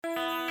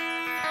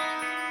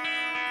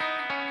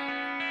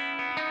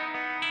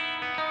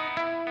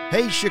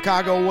Hey,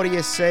 Chicago, what do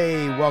you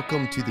say?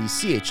 Welcome to the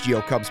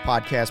CHGO Cubs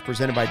podcast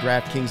presented by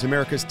DraftKings,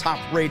 America's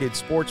top-rated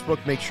sportsbook.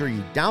 Make sure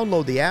you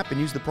download the app and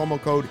use the promo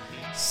code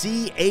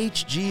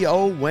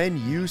CHGO when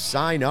you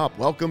sign up.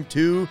 Welcome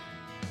to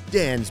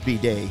Dansby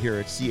Day here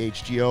at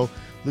CHGO.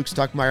 Luke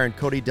Stuckmeyer and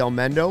Cody Del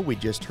Mendo. We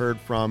just heard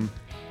from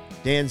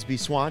Dansby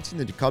Swanson,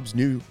 the Cubs'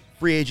 new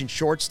free agent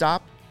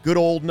shortstop. Good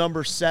old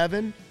number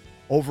 7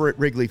 over at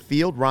Wrigley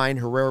Field. Ryan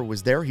Herrera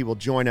was there. He will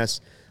join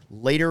us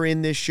later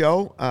in this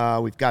show.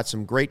 We've got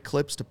some great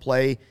clips to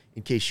play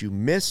in case you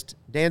missed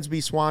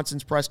Dansby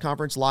Swanson's press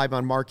conference live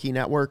on Marquee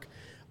Network.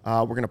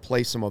 We're going to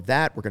play some of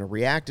that. We're going to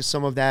react to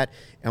some of that.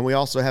 And we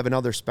also have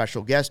another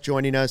special guest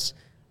joining us.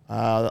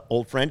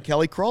 Old friend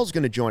Kelly Crull is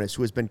going to join us,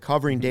 who has been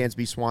covering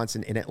Dansby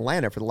Swanson in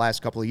Atlanta for the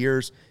last couple of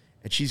years.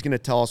 And she's going to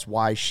tell us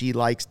why she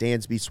likes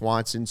Dansby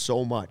Swanson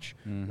so much,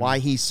 why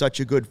he's such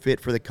a good fit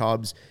for the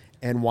Cubs,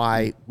 and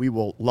why we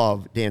will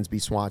love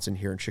Dansby Swanson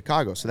here in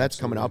Chicago. So that's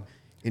coming up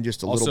in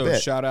just a little bit. Also,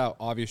 shout out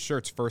Obvious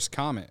Shirts, first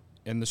comment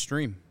in the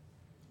stream.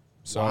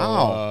 So,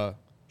 wow.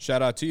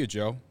 Shout out to you,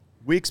 Joe.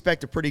 We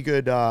expect a pretty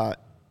good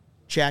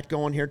chat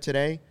going here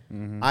today.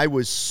 I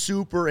was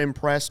super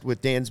impressed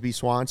with Dansby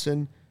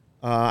Swanson.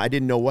 I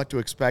didn't know what to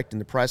expect in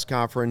the press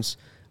conference.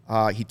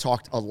 He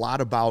talked a lot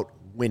about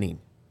winning,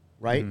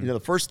 right? You know, the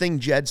first thing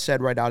Jed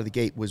said right out of the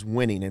gate was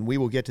winning, and we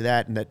will get to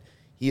that, and that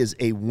he is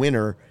a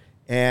winner.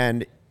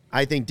 And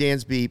I think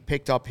Dansby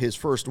picked up his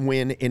first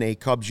win in a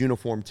Cubs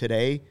uniform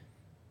today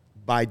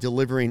by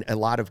delivering a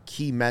lot of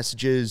key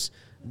messages,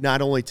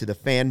 not only to the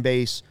fan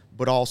base,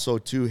 but also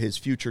to his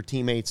future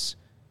teammates,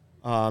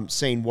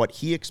 saying what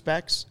he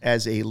expects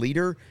as a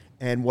leader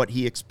and what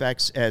he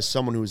expects as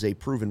someone who is a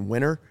proven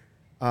winner.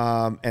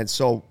 And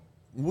so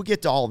we'll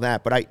get to all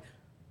that, but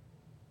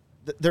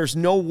there's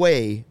no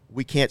way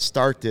we can't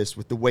start this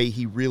with the way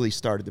he really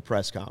started the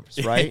press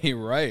conference, right?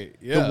 Right,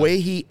 yeah. The way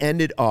he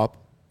ended up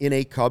in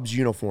a Cubs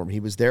uniform.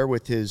 He was there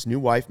with his new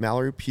wife,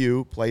 Mallory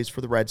Pugh, plays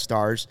for the Red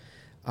Stars.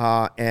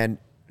 And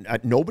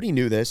nobody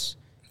knew this.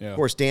 Yeah. Of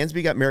course,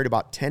 Dansby got married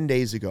about 10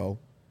 days ago,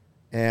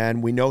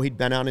 and we know he'd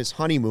been on his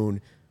honeymoon,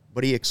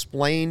 but he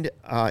explained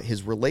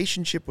his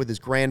relationship with his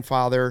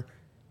grandfather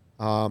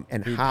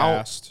and who how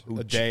passed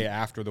a day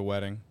after the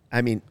wedding.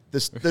 I mean, the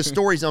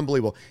story's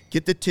unbelievable.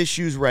 Get the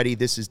tissues ready.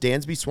 This is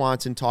Dansby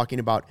Swanson talking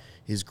about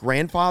his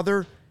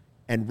grandfather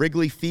and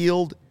Wrigley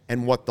Field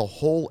and what the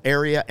whole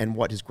area and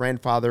what his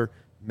grandfather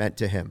meant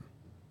to him.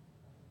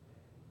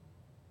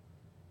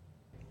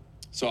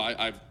 So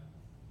I've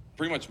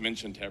pretty much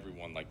mentioned to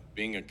everyone, like,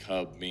 being a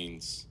Cub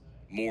means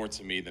more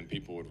to me than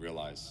people would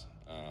realize.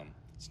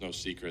 It's no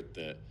secret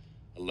that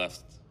I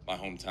left my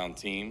hometown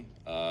team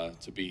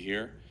to be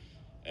here,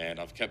 and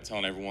I've kept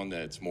telling everyone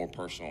that it's more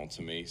personal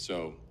to me.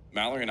 So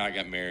Mallory and I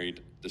got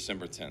married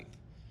December 10th.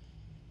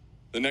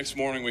 The next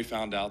morning we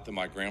found out that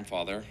my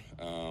grandfather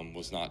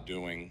was not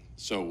doing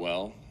so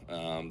well,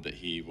 that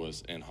he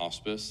was in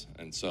hospice,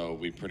 and so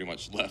we pretty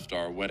much left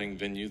our wedding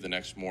venue the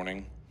next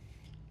morning,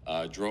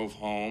 drove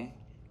home,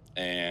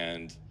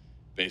 and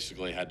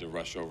basically had to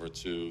rush over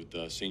to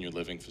the senior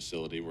living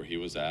facility where he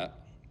was at.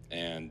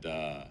 And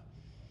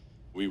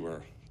we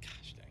were,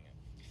 gosh dang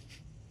it.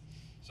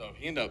 So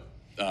he ended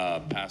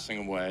up passing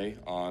away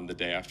on the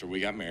day after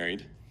we got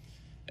married.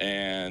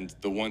 And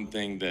the one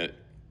thing that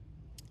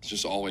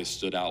just always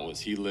stood out was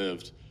he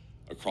lived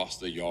across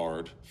the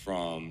yard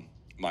from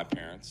my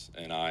parents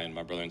and I and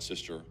my brother and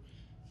sister.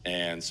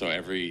 And so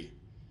every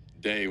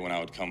day when I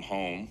would come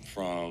home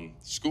from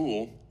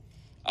school,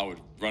 I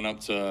would run up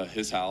to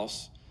his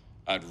house.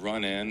 I'd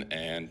run in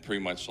and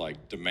pretty much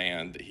like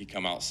demand that he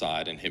come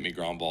outside and hit me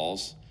ground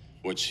balls,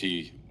 which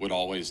he would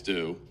always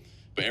do.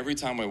 But every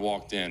time I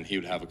walked in, he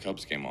would have a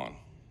Cubs game on,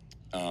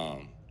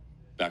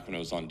 back when it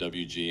was on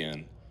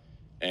WGN.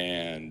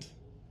 And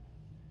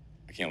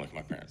I can't look at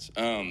my parents.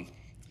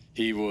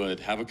 He would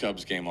have a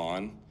Cubs game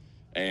on,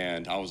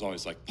 and I was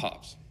always like,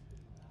 Pops,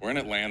 we're in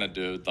Atlanta,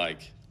 dude.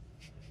 Like,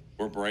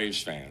 we're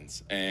Braves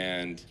fans.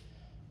 And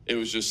it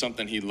was just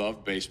something, he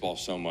loved baseball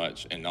so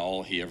much, and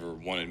all he ever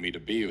wanted me to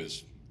be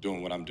was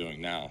doing what I'm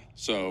doing now.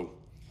 So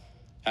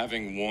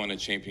having won a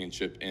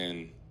championship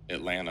in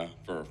Atlanta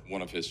for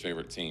one of his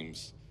favorite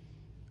teams,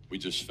 we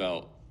just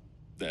felt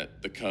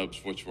that the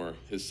Cubs, which were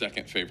his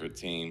second favorite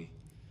team,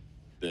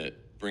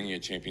 that bringing a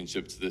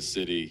championship to this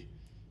city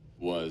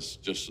was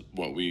just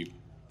what we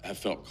have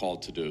felt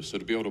called to do. So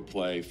to be able to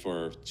play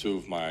for two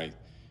of my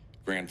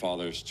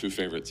grandfather's two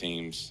favorite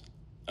teams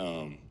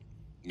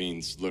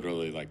means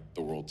literally like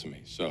the world to me.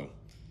 So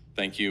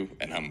thank you,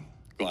 and I'm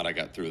glad I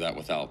got through that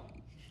without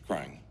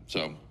crying.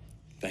 So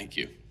thank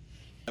you.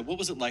 What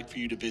was it like for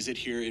you to visit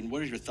here, and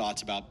what are your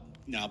thoughts about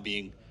now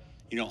being,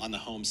 on the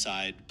home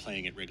side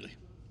playing at Wrigley?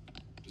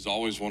 It was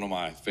always one of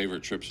my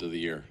favorite trips of the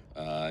year,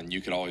 and you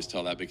could always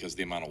tell that because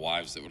the amount of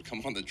wives that would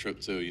come on the trip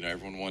too.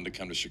 Everyone wanted to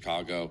come to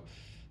Chicago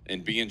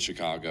and be in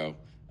Chicago,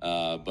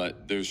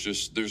 but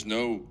there's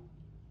no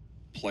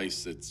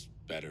place that's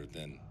better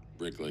than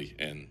Wrigley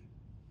and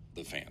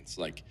the fans.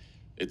 Like,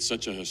 it's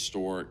such a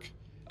historic,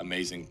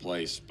 amazing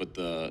place, but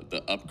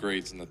the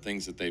upgrades and the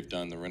things that they've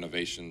done, the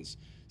renovations,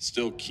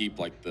 still keep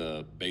like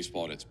the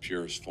baseball at its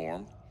purest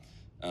form.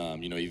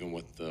 Even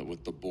with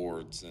the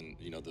boards and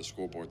the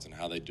scoreboards and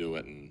how they do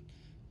it, and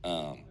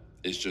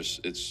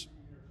it's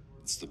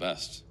the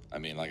best. I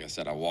mean, like I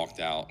said, I walked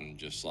out and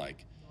just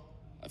like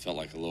I felt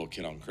like a little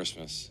kid on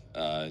Christmas,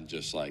 and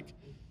just like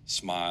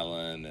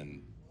smiling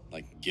and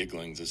like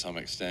giggling to some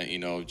extent.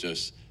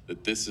 Just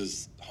that this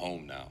is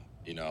home now.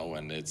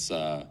 And it's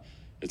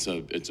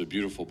a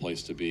beautiful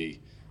place to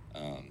be.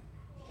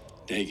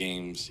 Day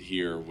games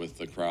here with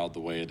the crowd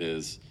the way it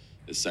is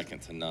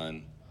second to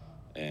none.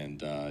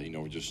 And,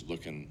 we're just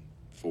looking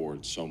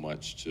forward so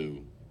much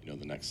to,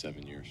 the next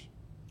 7 years.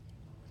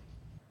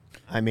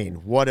 I mean,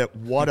 what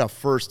a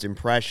first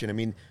impression. I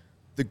mean,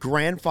 the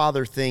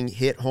grandfather thing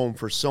hit home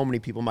for so many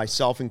people,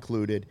 myself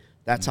included.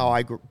 That's how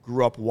I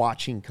grew up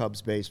watching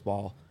Cubs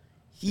baseball.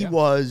 He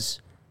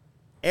was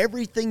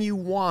everything you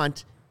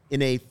want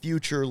in a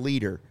future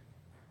leader.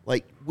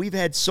 Like, we've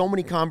had so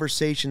many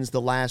conversations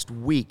the last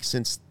week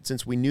since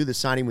we knew the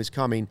signing was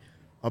coming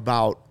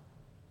about,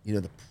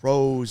 the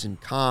pros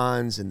and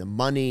cons and the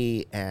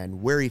money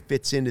and where he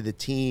fits into the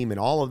team and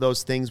all of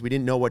those things. We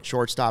didn't know what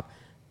shortstop.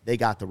 They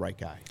got the right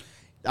guy.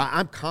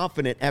 I'm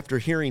confident after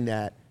hearing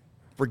that.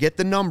 Forget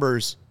the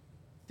numbers.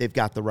 They've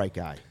got the right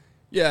guy.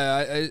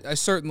 Yeah, I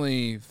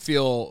certainly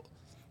feel,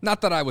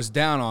 not that I was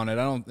down on it.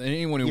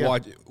 Anyone who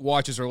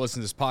watches or listens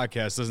to this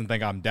podcast doesn't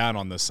think I'm down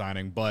on this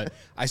signing, but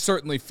I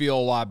certainly feel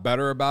a lot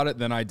better about it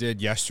than I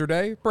did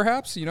yesterday,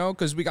 perhaps,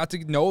 because we got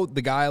to know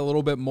the guy a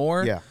little bit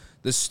more. Yeah.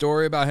 The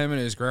story about him and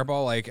his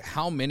grandpa, like,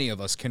 how many of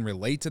us can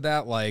relate to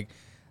that? Like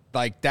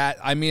that,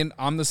 I mean,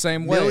 I'm the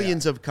same way.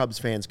 Millions of Cubs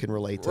fans can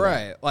relate to that.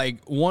 Right. Like,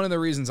 one of the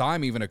reasons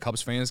I'm even a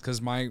Cubs fan is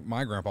because my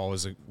grandpa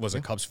was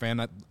a Cubs fan,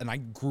 and I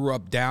grew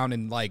up down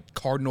in, like,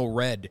 Cardinal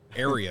Red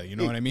area, you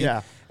know what I mean?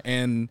 Yeah.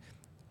 And,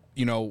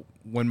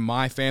 when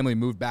my family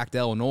moved back to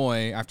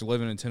Illinois after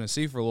living in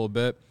Tennessee for a little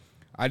bit,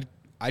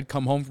 I'd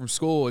come home from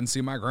school and see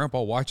my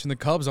grandpa watching the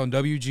Cubs on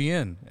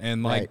WGN.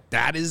 And, like,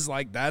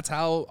 that's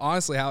how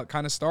it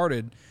kind of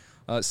started.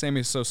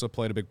 Sammy Sosa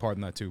played a big part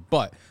in that, too.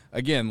 But,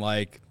 again,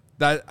 like,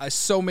 that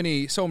so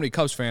many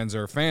Cubs fans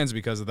are fans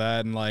because of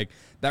that, and, like,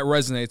 that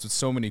resonates with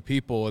so many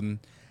people. And,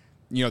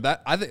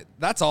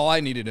 that's all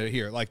I needed to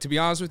hear. Like, to be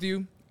honest with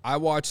you, I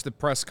watched the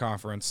press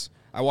conference.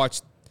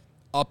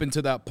 Up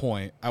until that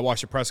point, I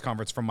watched a press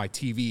conference from my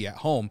TV at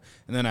home,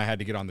 and then I had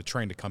to get on the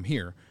train to come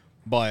here.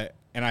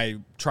 And I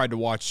tried to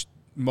watch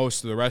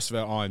most of the rest of it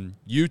on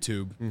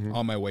YouTube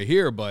on my way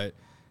here, but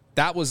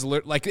that was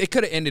like, it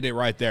could have ended it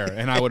right there,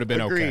 and I would have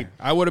been okay.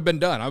 I would have been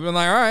done. I've been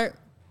like, all right,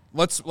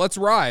 let's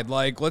ride.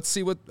 Like, let's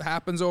see what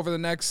happens over the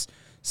next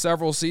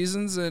several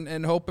seasons,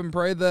 and hope and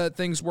pray that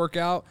things work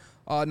out,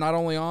 not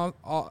only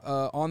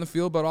on the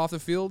field but off the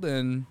field.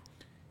 And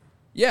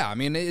yeah, I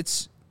mean,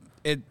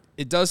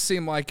 it does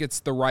seem like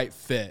it's the right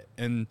fit,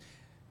 and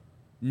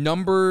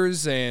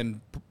numbers and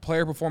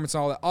player performance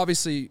and all that.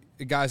 Obviously,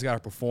 a guy's got to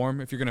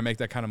perform if you're going to make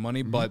that kind of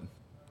money, but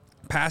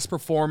past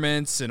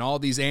performance and all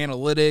these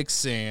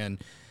analytics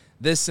and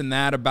this and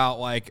that about,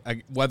 like,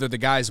 whether the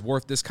guy's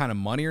worth this kind of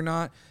money or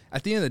not,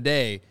 at the end of the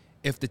day,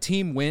 if the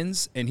team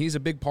wins and he's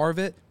a big part of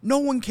it, no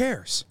one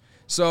cares.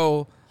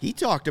 So he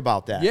talked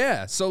about that.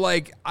 Yeah. So,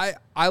 like,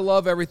 I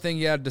love everything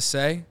he had to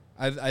say.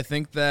 I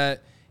think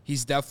that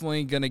he's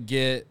definitely going to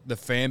get the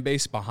fan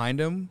base behind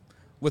him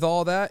with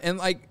all that. And,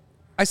 like,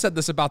 I said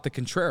this about the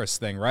Contreras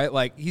thing, right?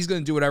 Like, he's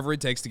going to do whatever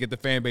it takes to get the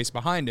fan base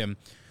behind him.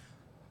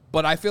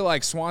 But I feel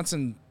like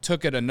Swanson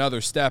took it another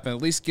step and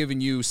at least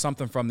giving you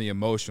something from the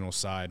emotional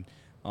side.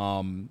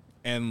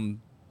 And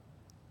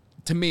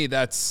to me,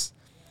 that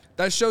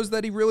shows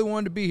that he really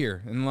wanted to be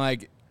here. And,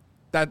 like,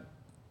 that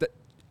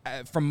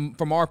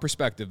from our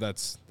perspective,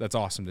 that's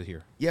awesome to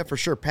hear. Yeah, for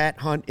sure. Pat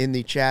Hunt in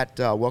the chat,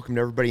 welcome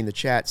to everybody in the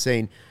chat,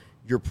 saying,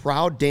 you're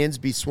proud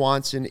Dansby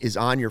Swanson is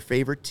on your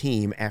favorite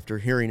team after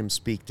hearing him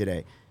speak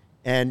today.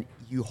 And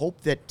you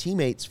hope that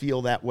teammates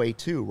feel that way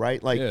too,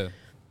 right? Like, yeah.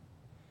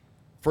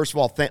 First of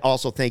all,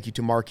 also thank you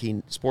to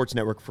Marquee Sports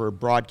Network for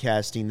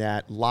broadcasting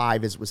that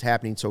live as it was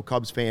happening so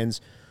Cubs fans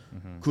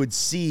could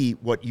see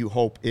what you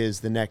hope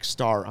is the next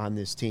star on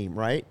this team,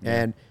 right?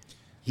 Yeah. And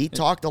he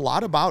talked a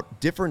lot about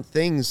different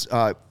things.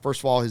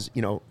 First of all,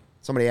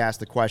 somebody asked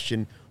the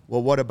question,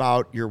 well, what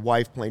about your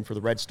wife playing for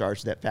the Red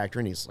Stars? Did that factor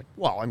in? He's like,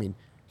 well, I mean,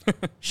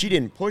 she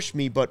didn't push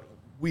me, but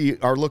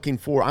I'm looking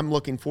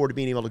forward to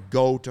being able to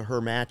go to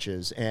her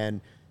matches and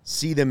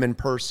see them in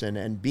person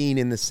and being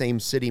in the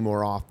same city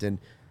more often.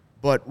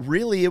 But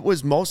really, it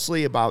was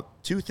mostly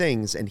about two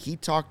things, and he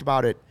talked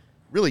about it.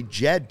 Really,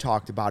 Jed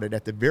talked about it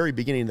at the very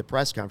beginning of the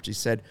press conference. He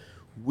said,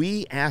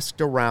 we asked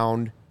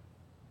around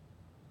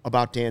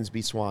about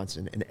Dansby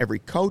Swanson, and every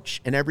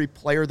coach and every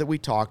player that we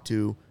talked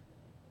to,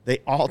 they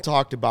all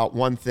talked about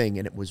one thing,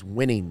 and it was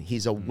winning.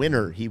 He's a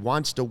winner. He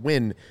wants to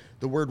win.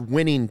 The word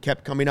winning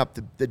kept coming up.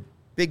 The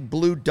big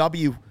blue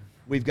W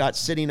we've got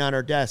sitting on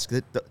our desk.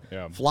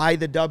 Fly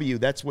the W.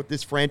 That's what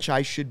this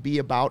franchise should be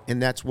about,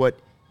 and that's what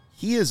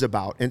he is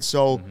about. And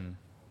so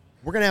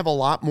we're going to have a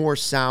lot more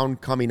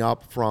sound coming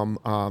up from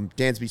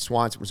Dansby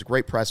Swanson. It was a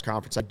great press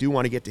conference. I do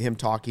want to get to him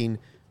talking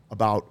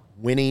about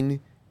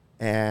winning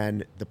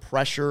and the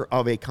pressure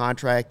of a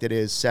contract that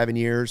is 7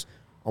 years,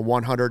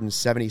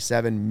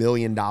 $177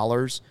 million,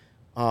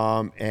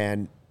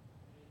 and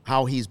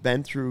how he's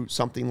been through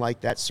something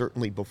like that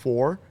certainly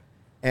before,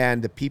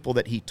 and the people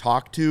that he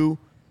talked to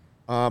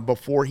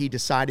before he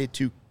decided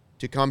to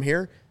come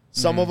here,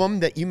 some of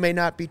them that you may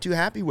not be too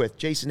happy with.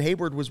 Jason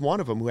Hayward was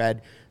one of them who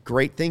had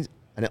great things,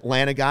 an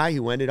Atlanta guy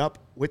who ended up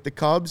with the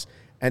Cubs,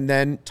 and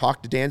then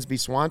talked to Dansby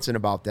Swanson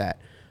about that.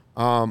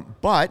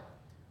 But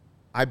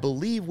I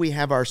believe we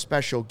have our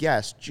special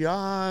guest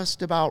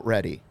just about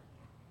ready.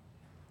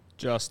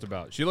 Just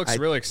about. She looks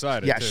really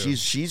excited. Yeah, too.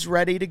 she's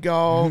ready to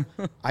go.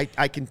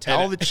 I can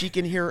tell that she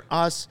can hear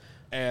us,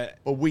 but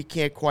we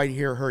can't quite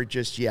hear her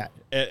just yet.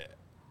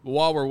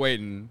 While we're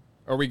waiting,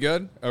 are we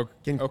good?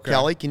 Okay.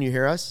 Kelly, can you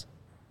hear us?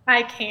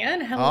 I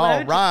can. Hello.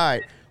 All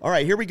right. All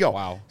right, here we go.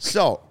 Wow.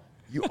 So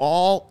you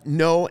all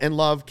know and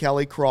love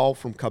Kelly Crull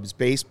from Cubs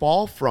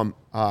baseball, from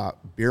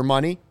Beer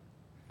Money.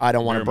 I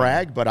don't want to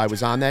brag, but I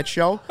was on that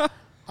show.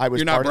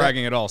 You're not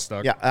bragging at all,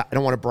 Stuck. Yeah, I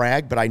don't want to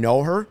brag, but I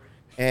know her.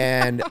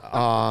 And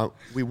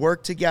we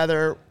work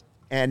together.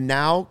 And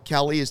now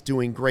Kelly is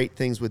doing great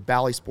things with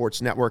Bally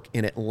Sports Network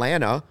in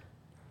Atlanta,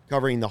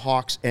 covering the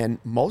Hawks and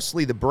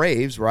mostly the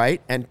Braves,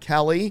 right? And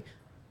Kelly,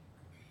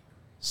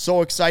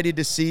 so excited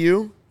to see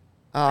you.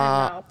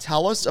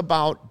 Tell us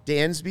about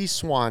Dansby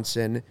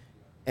Swanson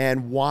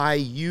and why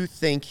you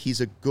think he's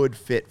a good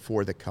fit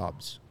for the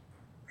Cubs.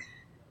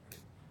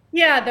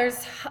 Yeah,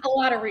 there's a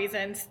lot of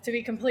reasons, to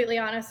be completely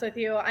honest with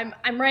you.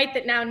 I'm right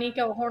that now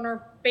Nico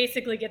Horner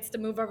basically gets to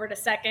move over to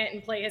second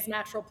and play his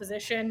natural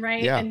position,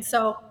 right? Yeah. And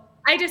so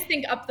I just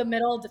think up the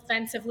middle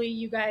defensively,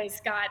 you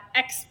guys got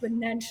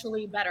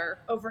exponentially better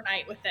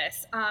overnight with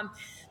this.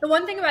 The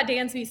one thing about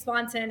Dansby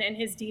Swanson and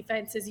his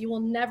defense is you will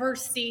never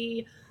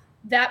see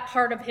that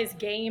part of his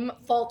game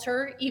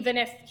falter, even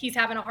if he's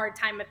having a hard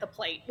time at the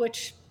plate,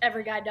 which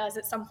every guy does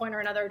at some point or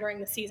another during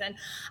the season.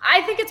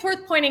 I think it's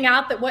worth pointing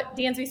out that what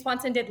Dansby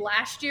Swanson did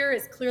last year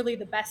is clearly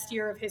the best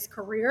year of his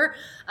career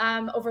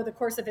over the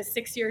course of his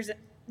 6 years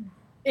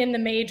in the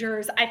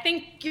majors. I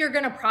think you're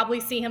going to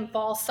probably see him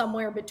fall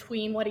somewhere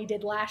between what he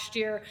did last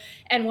year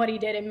and what he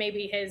did in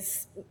maybe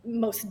his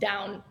most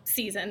down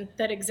season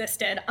that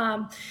existed.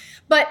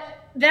 But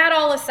that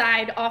all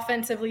aside,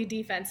 offensively,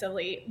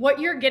 defensively, what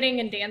you're getting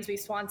in Dansby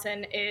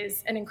Swanson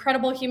is an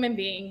incredible human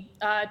being,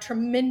 a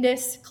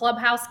tremendous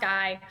clubhouse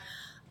guy,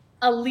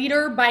 a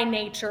leader by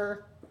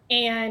nature.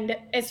 And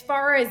as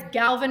far as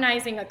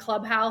galvanizing a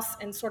clubhouse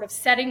and sort of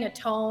setting a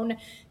tone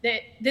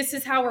that this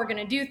is how we're going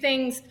to do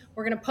things,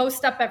 we're going to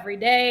post up every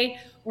day,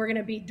 we're going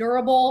to be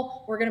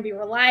durable, we're going to be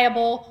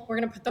reliable, we're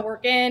going to put the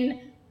work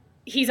in.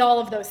 He's all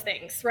of those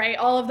things, right?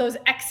 All of those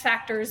X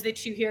factors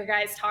that you hear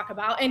guys talk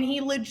about. And he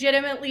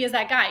legitimately is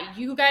that guy.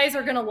 You guys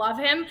are going to love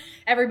him.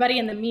 Everybody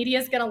in the media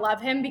is going to love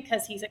him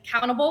because he's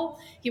accountable.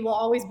 He will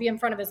always be in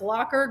front of his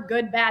locker,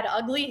 good, bad,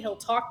 ugly. He'll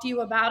talk to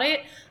you about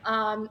it.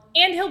 And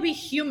he'll be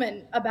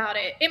human about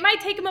it. It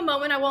might take him a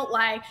moment, I won't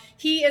lie.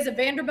 He is a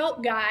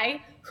Vanderbilt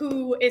guy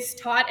who is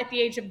taught at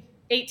the age of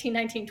 18,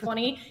 19,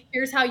 20.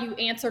 Here's how you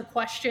answer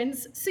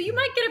questions. So you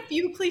might get a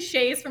few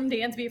cliches from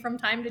Dansby from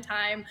time to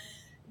time.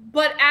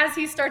 But as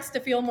he starts to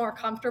feel more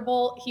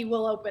comfortable, he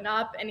will open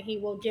up and he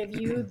will give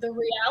you the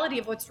reality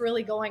of what's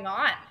really going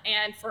on.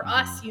 And for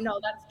us,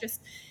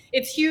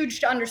 it's huge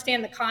to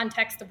understand the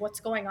context of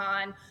what's going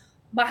on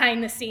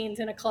behind the scenes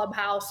in a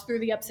clubhouse through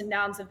the ups and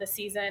downs of the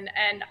season.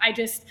 And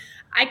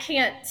I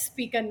can't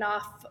speak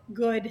enough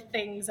good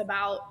things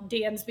about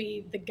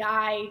Dansby, the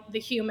guy, the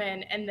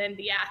human, and then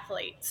the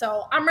athlete.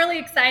 So I'm really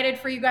excited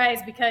for you guys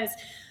because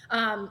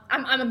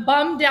I'm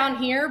bummed down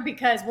here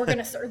because we're going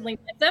to certainly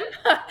miss him.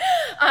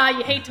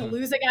 You hate to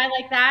lose a guy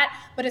like that.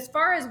 But as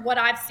far as what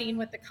I've seen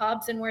with the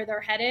Cubs and where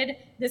they're headed,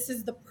 this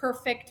is the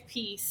perfect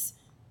piece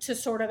to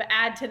sort of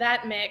add to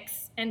that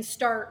mix and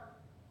start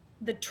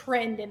the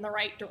trend in the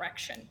right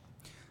direction.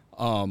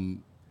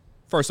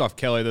 First off,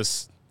 Kelly,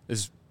 this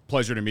is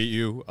pleasure to meet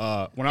you.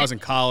 When I was in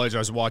college, I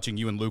was watching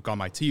you and Luke on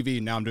my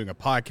TV. Now I'm doing a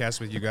podcast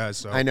with you guys.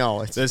 So I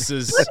know this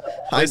is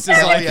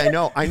Kelly, I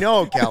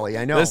know, Kelly.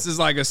 I know this is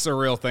like a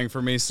surreal thing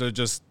for me. So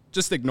just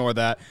ignore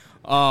that.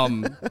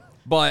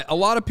 But a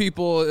lot of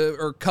people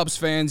are Cubs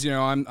fans.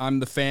 I'm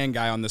the fan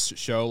guy on this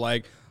show.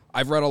 Like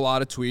I've read a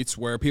lot of tweets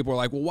where people are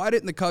like, "Well, why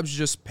didn't the Cubs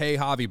just pay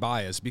Javi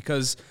Baez?"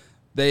 Because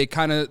they're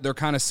kind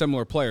of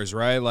similar players,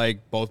 right?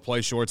 Like both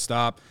play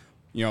shortstop.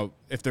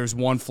 If there's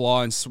one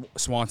flaw in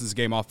Swanson's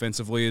game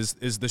offensively is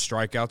the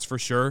strikeouts for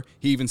sure.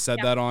 He even said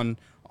that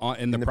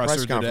in the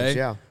presser today.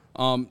 Yeah.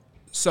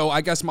 So I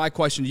guess my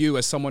question to you,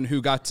 as someone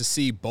who got to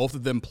see both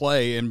of them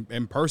play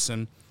in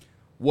person,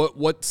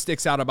 what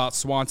sticks out about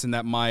Swanson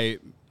that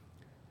might,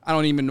 I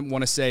don't even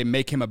want to say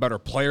make him a better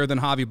player than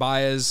Javi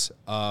Baez,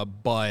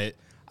 but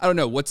I don't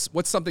know. What's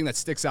something that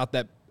sticks out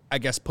that I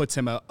guess puts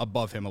him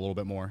above him a little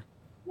bit more?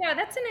 Yeah,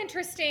 that's an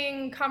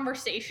interesting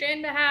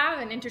conversation to have,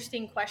 an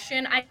interesting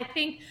question. I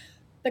think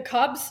the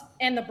Cubs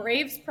and the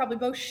Braves probably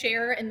both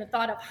share in the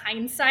thought of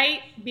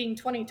hindsight being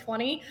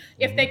 2020.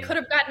 If they could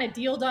have gotten a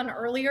deal done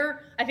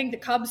earlier, I think the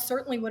Cubs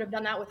certainly would have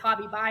done that with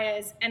Javi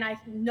Baez. And I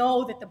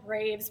know that the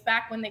Braves,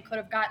 back when they could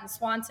have gotten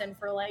Swanson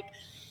for like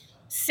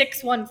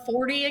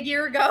 6/140 a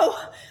year ago,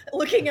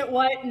 looking at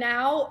what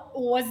now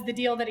was the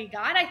deal that he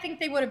got, I think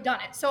they would have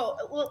done it. So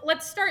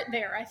let's start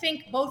there. I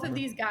think both of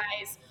these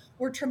guys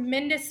were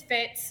tremendous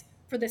fits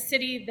for the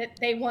city that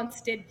they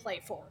once did play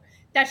for.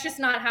 That's just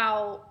not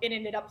how it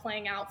ended up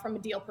playing out from a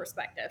deal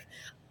perspective.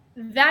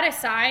 That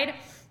aside,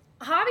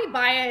 Javi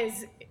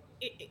Baez,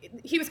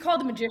 he was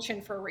called the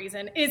magician for a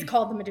reason, is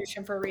called the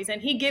magician for a reason.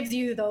 He gives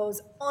you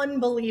those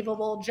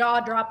unbelievable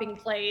jaw-dropping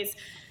plays,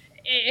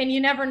 and you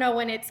never know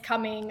when it's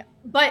coming.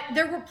 But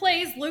there were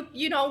plays, Luke,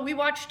 we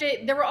watched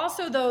it. There were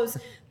also those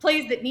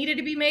plays that needed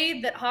to be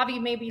made that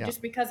Javi, maybe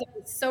just because it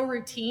was so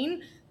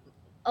routine,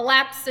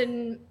 elapsed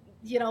and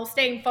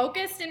staying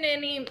focused, and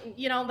then he,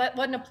 that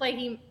wasn't a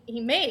play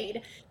he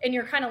made. And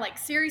you're kind of like,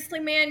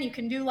 seriously, man, you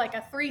can do like a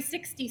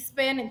 360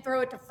 spin and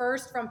throw it to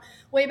first from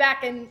way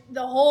back in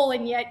the hole,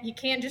 and yet you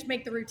can't just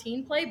make the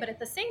routine play. But at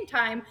the same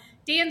time,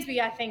 Dansby,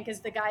 I think, is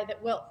the guy that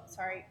will.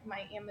 Sorry,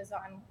 my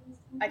Amazon,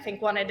 I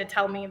think, wanted to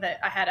tell me that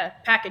I had a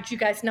package. You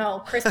guys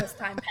know Christmas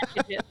time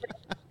packages.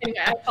 Anyway,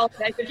 I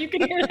apologize if you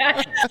can hear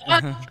that.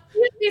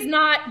 He's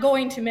not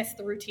going to miss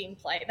the routine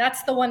play.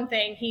 That's the one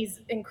thing. He's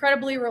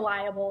incredibly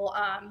reliable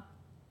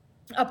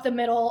up the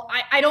middle.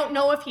 I don't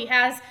know if he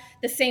has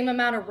the same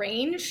amount of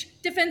range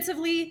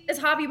defensively as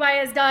Javi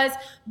Baez does,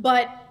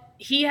 but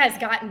he has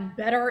gotten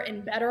better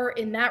and better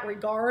in that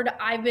regard.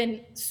 I've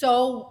been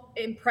so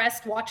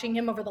impressed watching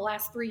him over the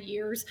last 3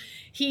 years.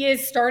 He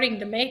is starting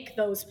to make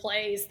those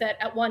plays that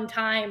at one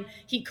time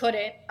he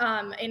couldn't,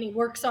 and he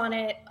works on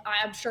it.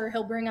 I'm sure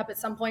he'll bring up at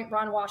some point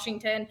Ron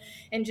Washington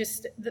and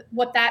just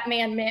what that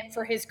man meant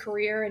for his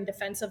career, and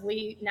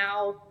defensively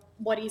now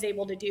what he's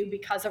able to do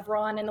because of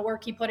Ron and the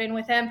work he put in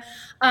with him.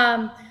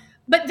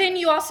 But then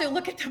you also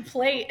look at the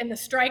plate and the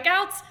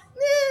strikeouts.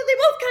 They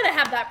both kind of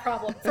have that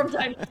problem from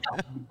time to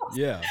time.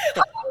 Yeah.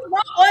 I'm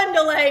not one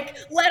to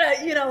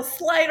let a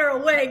slider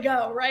away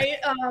go, right?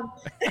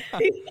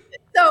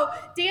 So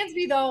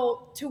Dansby,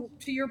 though,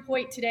 to your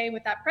point today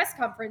with that press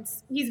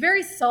conference, he's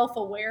very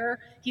self-aware.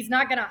 He's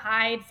not going to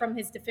hide from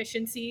his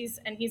deficiencies,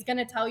 and he's going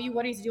to tell you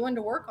what he's doing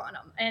to work on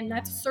them. And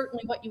that's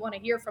certainly what you want to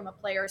hear from a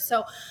player.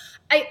 So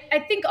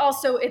I think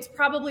also it's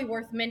probably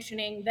worth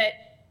mentioning that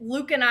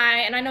Luke and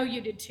I know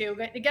you did too,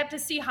 got to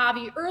see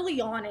Javi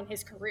early on in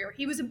his career.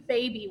 He was a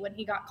baby when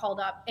he got called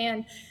up.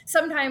 And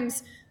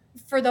sometimes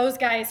for those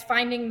guys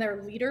finding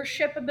their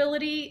leadership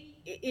ability,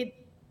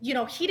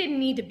 he didn't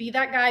need to be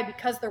that guy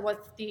because there was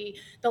the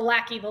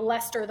Lackey, the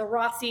Lester, the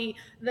Rossi,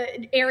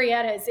 the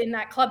Arrietas in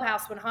that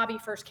clubhouse when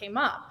Javi first came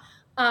up.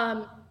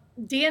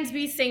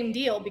 Dansby, same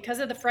deal. Because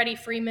of the Freddie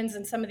Freemans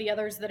and some of the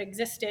others that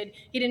existed,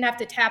 he didn't have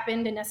to tap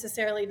into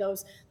necessarily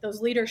those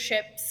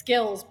leadership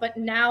skills. But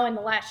now in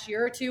the last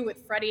year or two,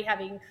 with Freddie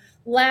having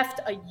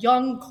left, a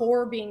young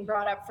core being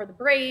brought up for the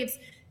Braves,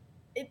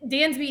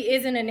 Dansby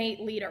is an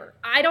innate leader.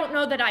 I don't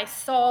know that I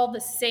saw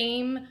the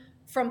same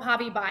from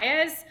Javi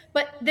Baez,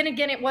 but then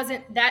again, it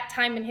wasn't that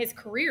time in his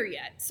career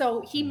yet.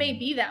 So he may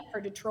be that for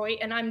Detroit,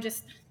 and I'm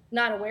just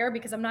not aware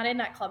because I'm not in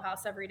that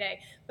clubhouse every day.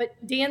 But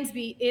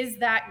Dansby is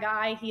that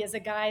guy. He is a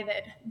guy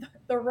that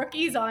the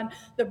rookies on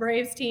the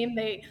Braves team,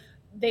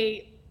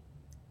 they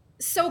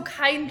so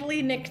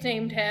kindly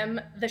nicknamed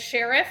him the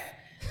Sheriff,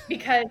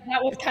 because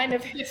that was kind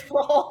of his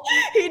role.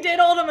 He did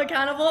hold them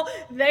accountable.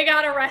 They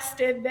got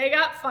arrested. They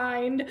got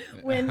fined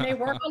when they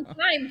weren't on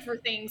time for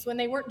things, when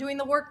they weren't doing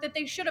the work that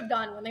they should have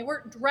done, when they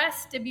weren't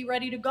dressed to be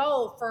ready to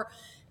go for,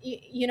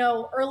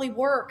 early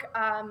work.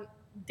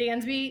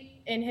 Dansby,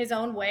 in his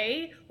own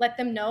way, let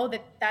them know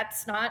that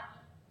that's not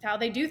how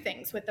they do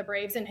things with the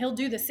Braves, and he'll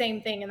do the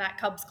same thing in that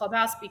Cubs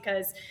clubhouse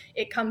because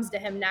it comes to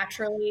him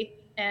naturally.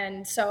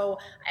 And so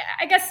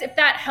I guess if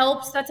that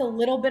helps, that's a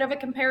little bit of a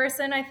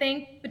comparison, I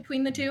think,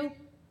 between the two.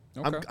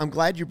 Okay. I'm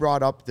glad you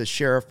brought up the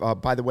Sheriff.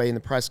 By the way, in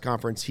the press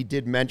conference, he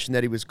did mention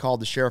that he was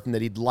called the Sheriff and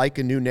that he'd like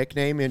a new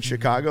nickname in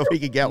Chicago if he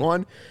could get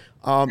one.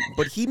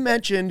 But he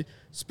mentioned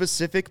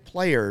specific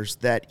players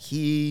that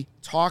he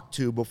talked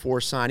to before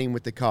signing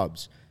with the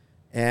Cubs.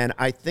 And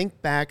I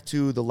think back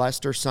to the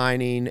Lester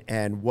signing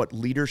and what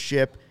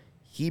leadership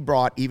he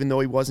brought, even though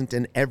he wasn't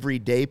an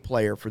everyday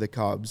player for the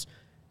Cubs.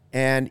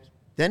 And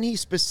then he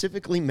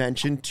specifically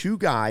mentioned two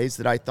guys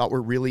that I thought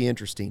were really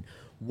interesting.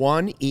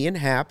 One, Ian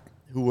Happ,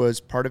 who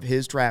was part of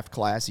his draft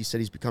class. He said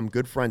he's become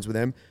good friends with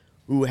him,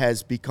 who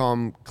has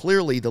become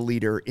clearly the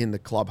leader in the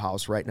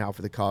clubhouse right now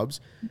for the Cubs.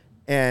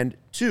 And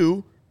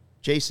two,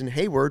 Jason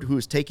Hayward, who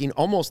is taking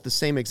almost the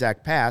same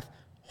exact path,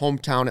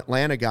 hometown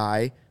Atlanta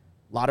guy,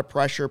 a lot of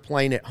pressure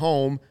playing at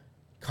home,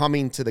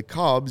 coming to the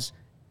Cubs,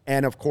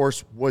 and of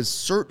course was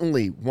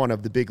certainly one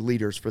of the big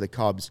leaders for the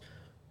Cubs.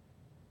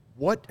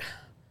 What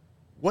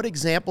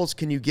examples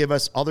can you give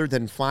us other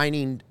than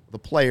finding the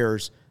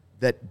players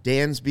that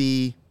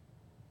Dansby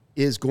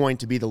is going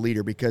to be the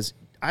leader? Because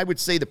I would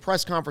say the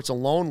press conference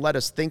alone let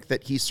us think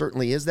that he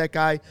certainly is that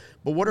guy.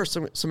 But what are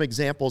some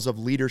examples of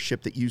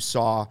leadership that you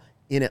saw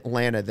in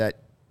Atlanta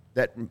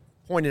that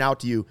pointed out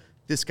to you,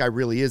 this guy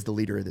really is the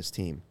leader of this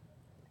team?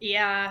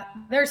 Yeah,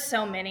 there's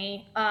so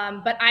many.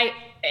 And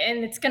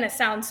it's going to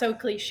sound so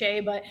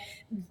cliche, but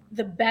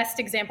the best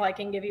example I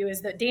can give you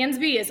is that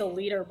Dansby is a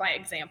leader by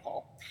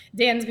example.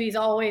 Dansby's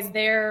always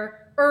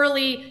there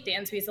early.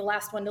 Dansby's the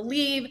last one to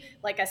leave.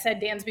 Like I said,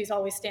 Dansby's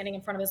always standing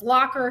in front of his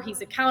locker.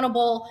 He's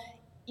accountable.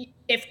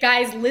 If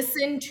guys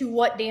listen to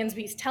what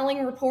Dansby's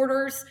telling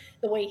reporters,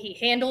 the way he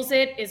handles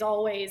it is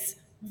always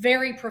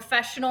very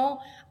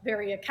professional,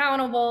 very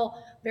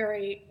accountable,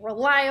 very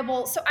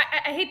reliable. So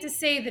I hate to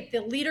say that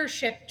the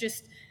leadership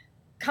just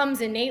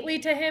comes innately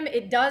to him.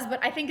 It does, but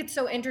I think it's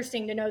so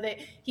interesting to know that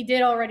he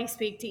did already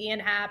speak to Ian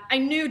Happ. I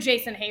knew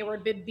Jason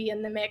Hayward would be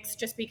in the mix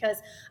just because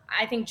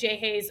I think Jay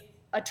Hay's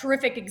a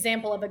terrific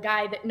example of a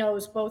guy that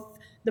knows both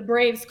the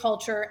Braves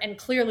culture and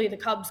clearly the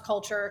Cubs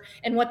culture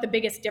and what the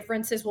biggest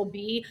differences will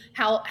be,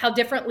 how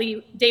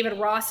differently David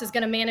Ross is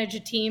going to manage a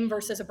team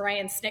versus a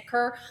Brian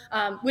Snitker,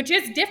 which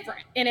is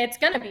different, and it's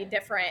going to be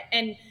different.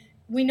 And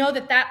we know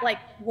that like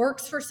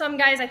works for some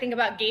guys. I think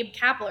about Gabe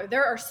Kapler.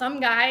 There are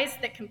some guys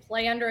that can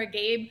play under a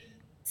Gabe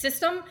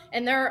system,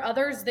 and there are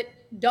others that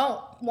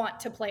don't want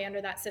to play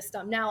under that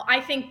system. Now,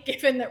 I think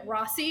given that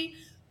Rossi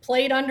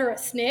played under a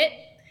Snit,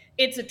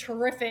 it's a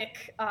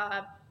terrific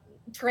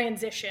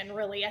transition,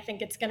 really. I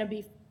think it's going to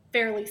be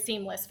fairly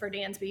seamless for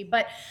Dansby.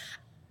 But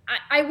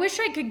I wish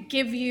I could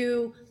give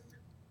you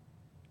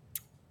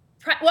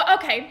 – well,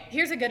 okay,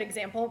 here's a good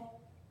example.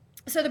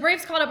 So the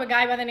Braves called up a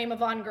guy by the name of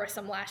Vaughn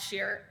Grissom last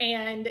year,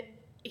 and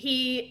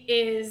he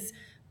is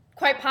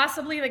quite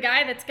possibly the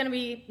guy that's going to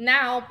be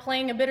now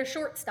playing a bit of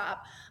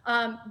shortstop.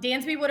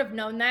 Dansby would have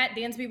known that.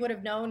 Dansby would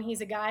have known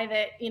he's a guy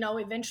that,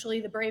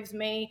 eventually the Braves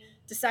may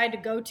decide to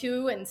go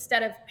to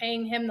instead of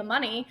paying him the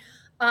money.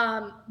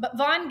 But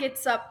Vaughn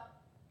gets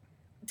up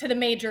to the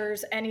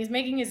majors, and he's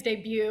making his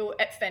debut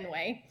at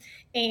Fenway.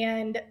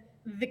 And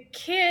the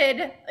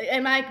kid,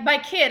 and by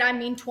kid, I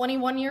mean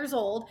 21 years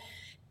old,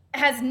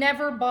 has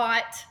never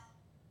bought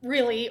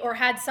really or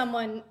had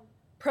someone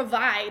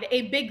provide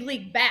a big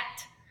league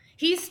bat.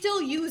 He's still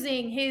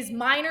using his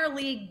minor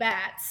league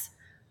bats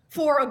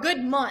for a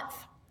good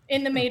month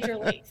in the major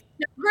leagues.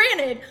 Now,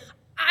 granted,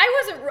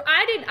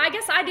 I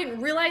guess I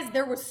didn't realize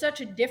there was such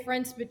a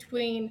difference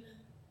between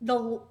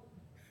the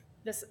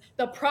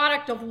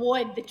product of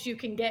wood that you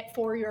can get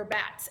for your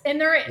bats. And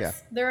there is. Yeah.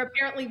 There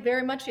apparently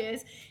very much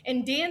is.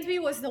 And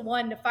Dansby was the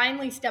one to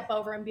finally step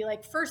over and be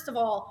like, first of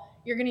all,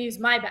 you're going to use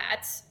my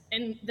bats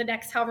in the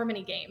next however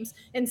many games.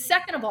 And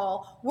second of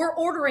all, we're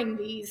ordering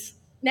these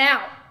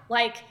now.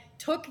 Like,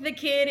 took the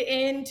kid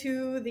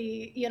into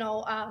the,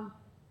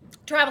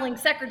 traveling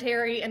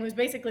secretary and was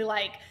basically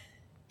like,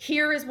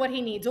 here is what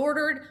he needs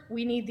ordered.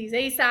 We need these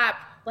ASAP.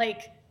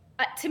 Like,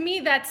 to me,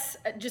 that's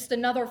just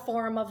another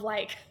form of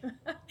like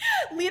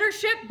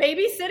leadership,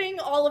 babysitting,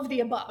 all of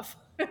the above.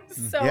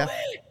 So, yeah.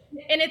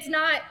 And it's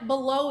not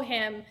below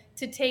him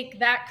to take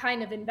that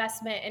kind of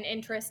investment and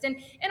interest and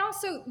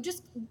also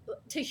just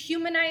to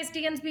humanize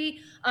Dansby.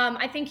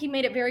 I think he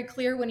made it very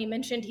clear when he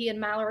mentioned he and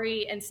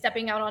Mallory and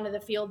stepping out onto the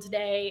field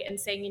today and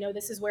saying,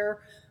 this is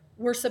where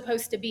we're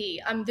supposed to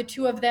be. The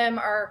two of them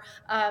are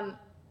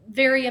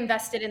very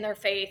invested in their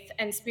faith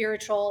and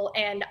spiritual.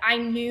 And I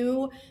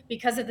knew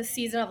because of the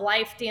season of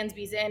life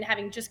Dansby's in,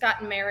 having just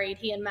gotten married,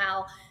 he and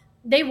Mal,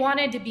 they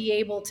wanted to be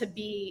able to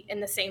be in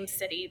the same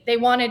city. They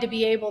wanted to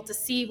be able to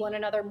see one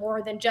another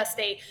more than just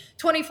a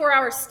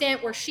 24-hour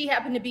stint where she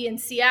happened to be in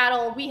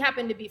Seattle. We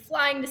happened to be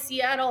flying to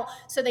Seattle.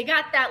 So they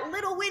got that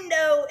little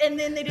window and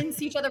then they didn't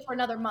see each other for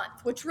another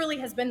month, which really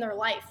has been their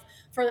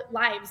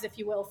lives, if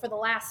you will, for the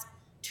last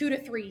 2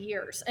 to 3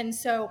 years. And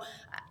so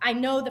I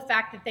know the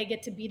fact that they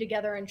get to be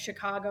together in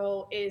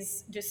Chicago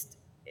is just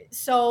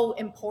so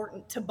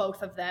important to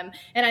both of them.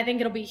 And I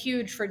think it'll be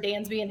huge for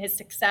Dansby and his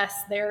success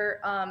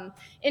there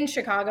in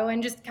Chicago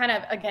and just kind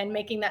of, again,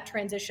 making that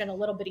transition a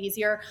little bit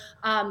easier.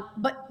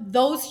 But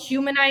those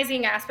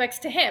humanizing aspects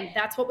to him,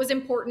 that's what was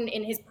important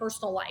in his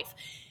personal life.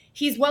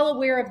 He's well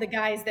aware of the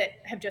guys that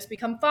have just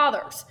become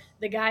fathers,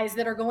 the guys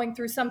that are going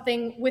through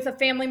something with a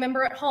family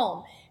member at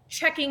home,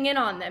 checking in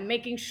on them,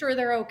 making sure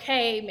they're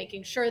okay,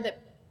 making sure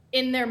that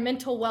in their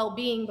mental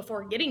well-being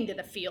before getting to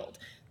the field,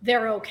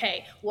 they're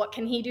okay. What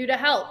can he do to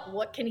help?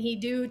 What can he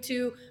do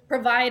to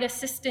provide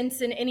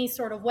assistance in any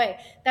sort of way?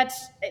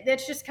 That's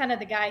just kind of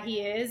the guy he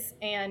is.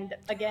 And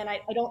again, I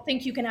don't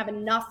think you can have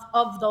enough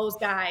of those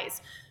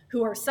guys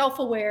who are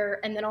self-aware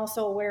and then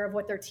also aware of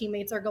what their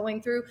teammates are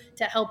going through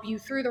to help you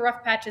through the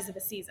rough patches of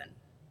a season.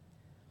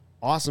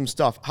 Awesome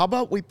stuff. How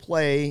about we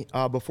play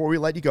before we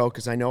let you go,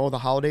 because I know the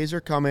holidays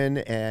are coming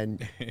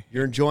and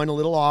you're enjoying a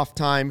little off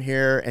time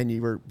here and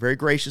you were very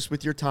gracious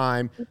with your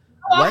time.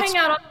 I'll hang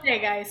out all day,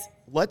 guys.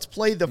 Let's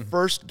play the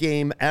first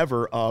game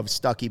ever of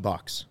Stucky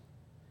Bucks.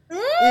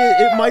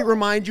 It might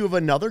remind you of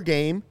another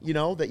game,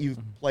 that you've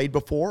played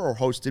before or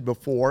hosted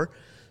before.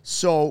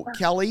 So,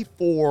 Kelly,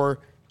 for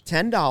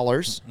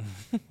 $10,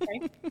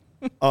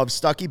 of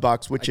Stucky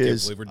Bucks, which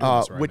is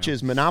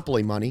right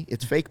Monopoly money.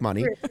 It's fake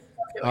money.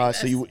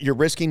 So you're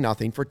risking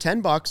nothing. For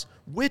 $10,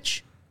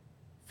 which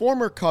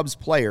former Cubs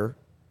player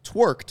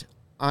twerked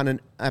on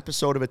an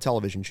episode of a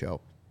television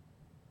show?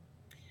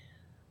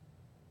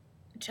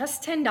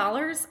 Just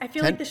 $10? I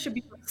feel like this should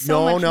be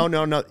so much.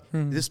 No.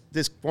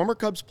 This former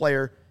Cubs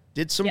player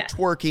did some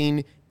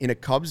twerking in a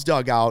Cubs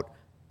dugout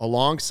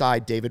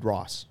alongside David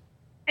Ross.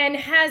 And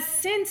has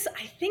since,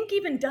 I think,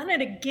 even done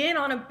it again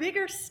on a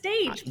bigger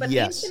stage. But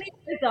yes. Anthony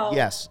Rizzo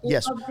Yes.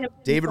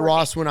 David twerking.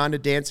 Ross went on to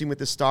Dancing with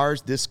the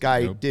Stars. This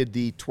guy did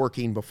the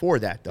twerking before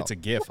that, though. It's a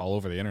GIF all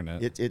over the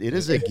internet. It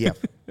is a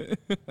GIF.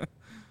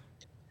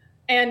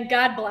 And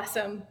God bless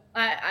him.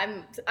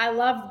 I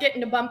love getting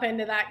to bump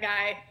into that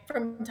guy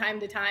from time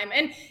to time.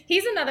 And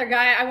he's another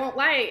guy, I won't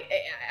lie,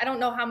 I don't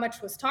know how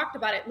much was talked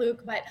about it,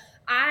 Luke, but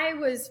I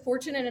was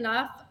fortunate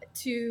enough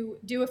to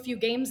do a few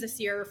games this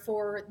year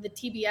for the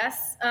TBS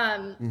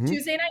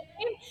Tuesday night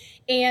game.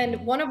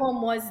 And one of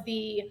them was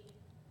the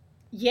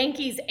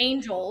Yankees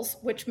Angels,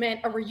 which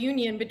meant a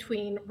reunion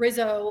between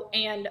Rizzo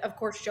and, of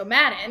course, Joe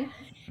Madden.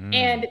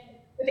 And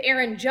with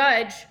Aaron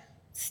Judge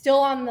still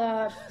on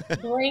the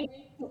brink,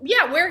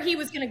 where he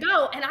was going to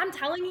go. And I'm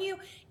telling you,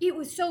 it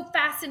was so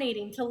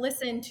fascinating to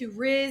listen to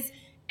Riz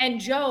and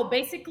Joe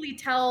basically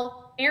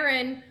tell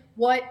Aaron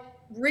what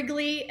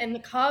Wrigley and the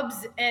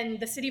Cubs and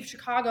the city of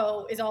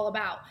Chicago is all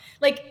about.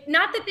 Like,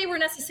 not that they were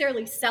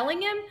necessarily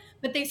selling him,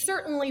 but they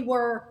certainly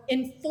were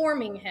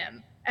informing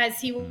him as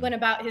he went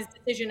about his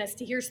decision as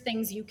to here's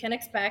things you can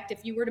expect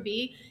if you were to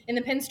be in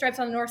the pinstripes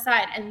on the north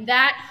side. And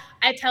that,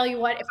 I tell you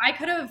what, if I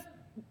could have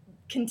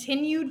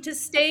continued to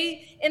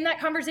stay in that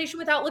conversation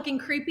without looking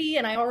creepy,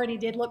 and I already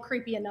did look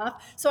creepy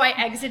enough, so I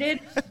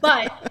exited,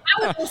 but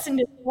I would listen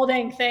to the whole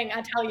dang thing.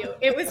 I tell you,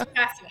 it was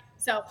fascinating.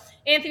 So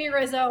Anthony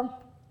Rizzo,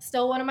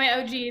 still one of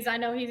my OGs. I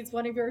know he's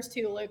one of yours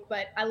too, Luke,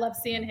 but I love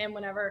seeing him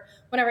whenever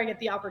I get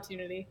the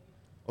opportunity.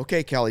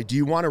 Okay, Kelly, do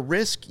you want to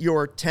risk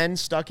your 10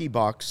 Stucky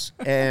Bucks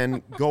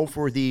and go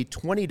for the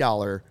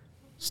 $20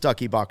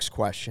 Stucky Bucks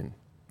question?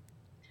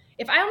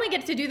 If I only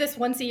get to do this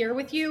once a year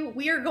with you,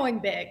 we are going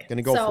big.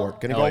 Gonna go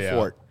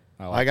for it.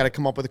 I got to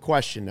come up with a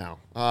question now.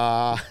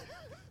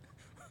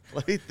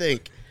 Let me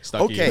think.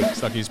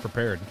 Stucky's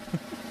prepared.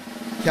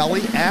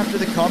 Kelly, after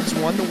the Cubs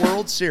won the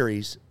World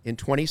Series in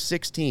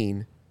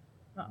 2016,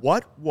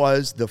 what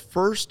was the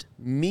first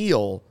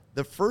meal,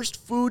 the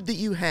first food that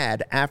you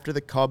had after the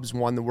Cubs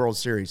won the World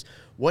Series?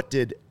 What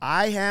did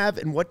I have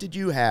and what did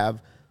you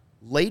have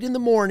late in the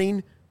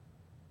morning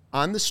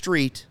on the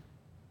street?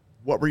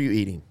 What were you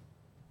eating?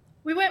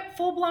 We went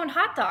full-blown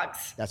hot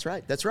dogs. That's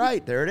right.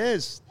 There it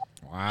is.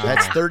 Wow.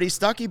 That's 30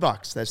 Stucky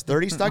Bucks.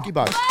 Very good.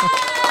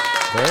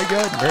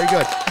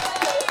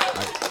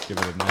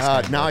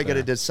 Now I got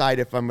to decide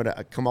if I'm going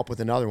to come up with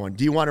another one.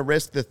 Do you want to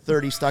risk the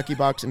 30 Stucky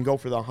Bucks and go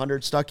for the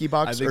 100 Stucky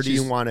Bucks, or do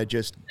you want to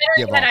just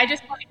give up? I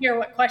just want to hear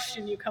what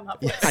question you come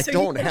up with.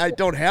 I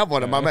don't have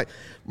one.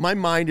 My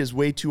mind is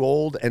way too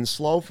old and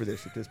slow for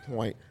this at this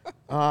point.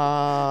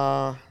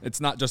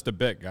 It's not just a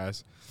bit,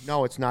 guys.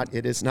 No, it's not.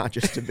 It is not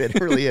just a bit.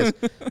 It really is.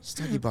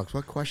 Stucky Bucks.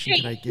 What question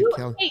can I give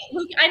Kelly? Hey,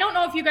 Luke, I don't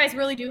know if you guys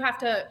really do have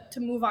to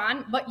move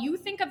on, but you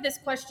think of this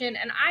question,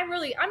 and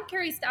I'm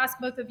curious to ask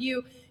both of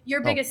you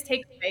your biggest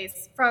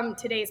takeaways from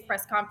today's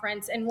press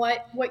conference and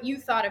what you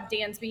thought of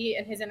Dansby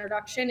and his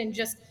introduction, and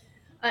just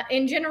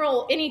in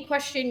general, any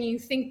question you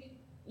think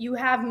you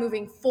have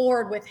moving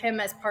forward with him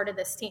as part of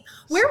this team.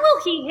 Where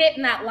will he hit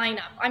in that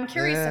lineup? I'm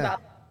curious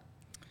about that.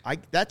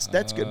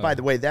 That's good. By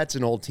the way, that's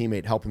an old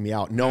teammate helping me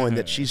out, knowing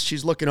that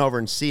she's looking over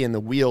and seeing the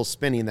wheel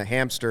spinning, the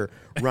hamster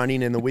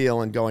running in the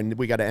wheel, and going,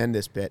 "We got to end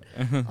this bit."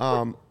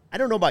 I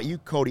don't know about you,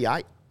 Cody.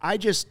 I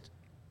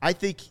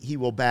think he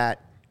will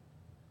bat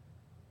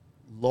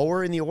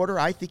lower in the order.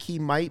 I think he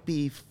might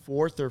be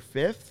fourth or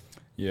fifth.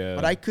 Yeah.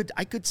 But I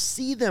could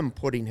see them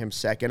putting him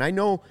second. I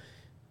know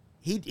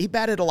he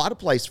batted a lot of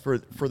places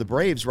for the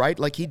Braves, right?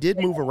 Like, he did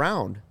move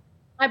around.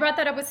 I brought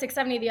that up with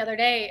 670 the other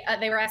day.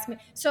 They were asking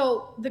me.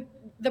 So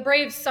the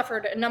Braves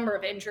suffered a number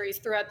of injuries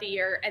throughout the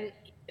year, and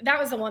that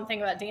was the one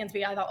thing about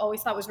Dansby I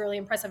always thought was really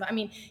impressive. I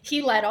mean,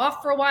 he led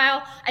off for a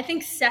while. I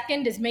think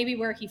second is maybe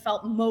where he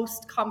felt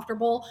most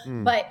comfortable,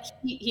 but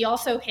he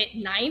also hit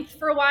ninth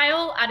for a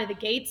while out of the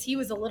gates. He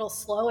was a little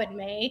slow in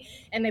May,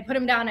 and they put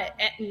him down at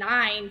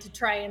 9 to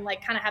try and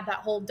kind of have that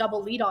whole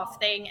double leadoff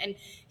thing, and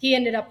he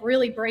ended up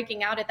really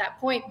breaking out at that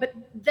point. But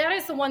that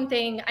is the one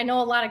thing I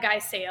know a lot of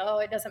guys say, oh,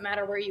 it doesn't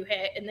matter where you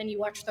hit, and then you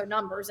watch their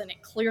numbers, and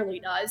it clearly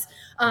does.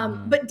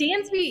 But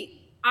Dansby,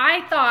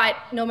 I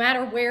thought no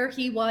matter where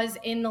he was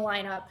in the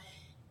lineup,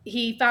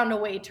 he found a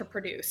way to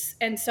produce.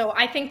 And so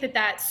I think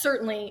that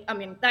certainly, I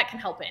mean, that can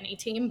help any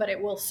team, but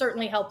it will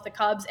certainly help the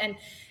Cubs.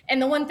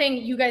 And the one thing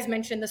you guys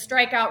mentioned, the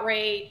strikeout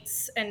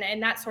rates and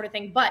that sort of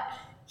thing, but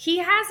he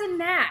has a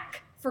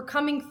knack for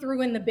coming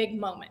through in the big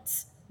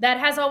moments. That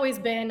has always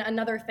been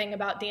another thing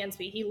about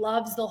Dansby. He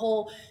loves the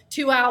whole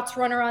 2 outs,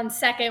 runner on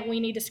second. We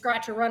need to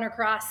scratch a run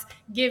across.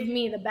 Give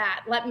me the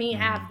bat. Let me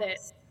have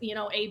this,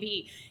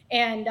 AB.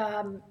 And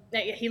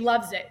he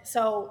loves it.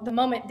 So the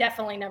moment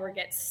definitely never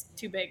gets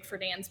too big for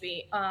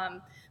Dansby.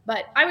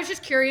 But I was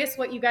just curious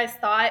what you guys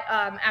thought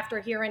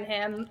after hearing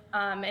him,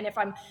 and if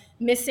I'm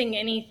missing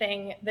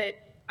anything that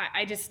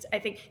I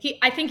think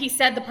he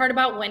said the part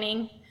about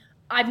winning.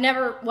 I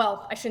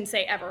shouldn't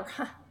say ever.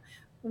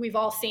 We've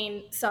all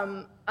seen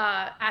some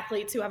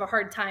athletes who have a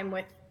hard time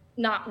with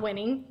not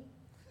winning.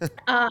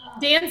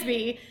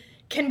 Dansby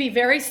can be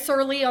very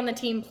surly on the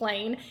team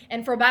plane,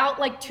 and for about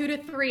like 2 to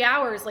 3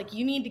 hours, like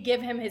you need to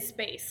give him his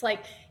space.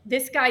 Like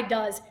this guy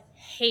does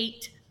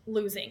hate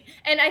losing,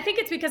 and I think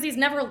it's because he's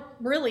never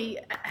really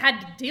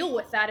had to deal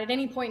with that at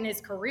any point in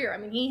his career. I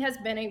mean, he has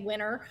been a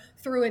winner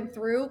through and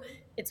through.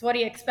 It's what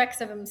he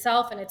expects of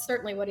himself, and it's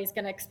certainly what he's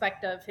going to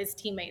expect of his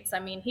teammates. I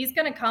mean, he's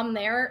going to come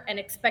there and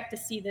expect to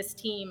see this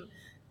team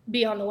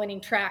be on the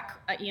winning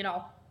track,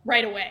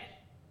 right away.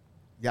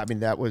 Yeah, I mean,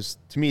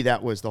 to me,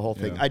 that was the whole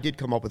thing. Yeah. I did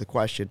come up with a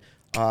question.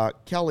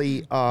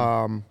 Kelly,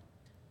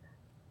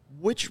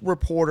 which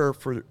reporter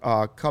for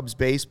Cubs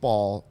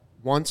baseball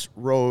once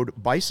rode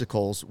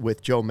bicycles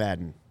with Joe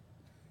Madden?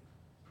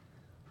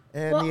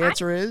 And the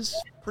answer is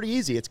pretty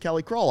easy. It's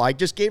Kelly Crull. I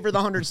just gave her the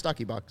 100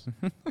 Stucky bucks.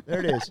 There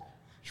it is.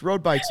 She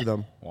rode bikes with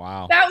him.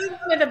 Wow. That was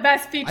one of the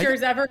best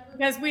features ever,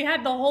 because we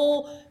had the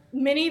whole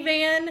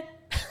minivan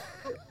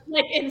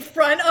like in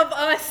front of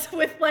us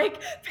with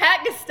like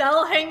Pat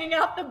Gastel hanging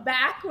out the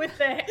back with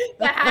the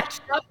hatch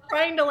up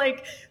trying to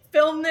like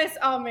film this.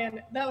 Oh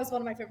man, that was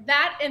one of my favorite.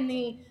 That and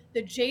the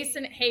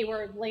Jason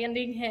Hayward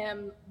landing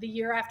him the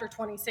year after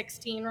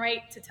 2016,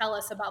 right, to tell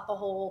us about the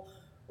whole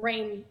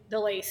rain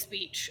delay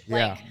speech.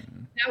 Like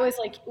that was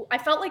like, I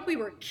felt like we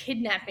were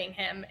kidnapping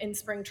him in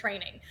spring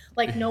training.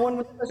 Like no one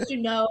was supposed to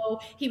know.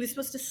 He was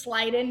supposed to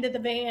slide into the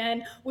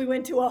van. We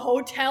went to a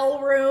hotel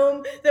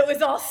room that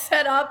was all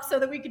set up so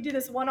that we could do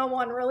this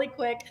one-on-one really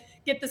quick,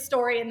 get the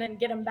story, and then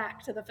get him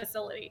back to the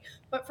facility.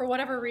 But for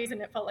whatever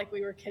reason, it felt like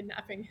we were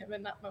kidnapping him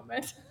in that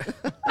moment.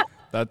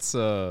 That's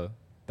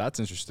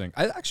interesting.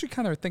 I actually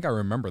kind of think I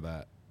remember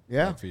that.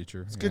 Yeah. That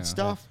feature. It's good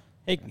stuff.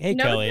 Hey,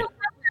 No, Kelly.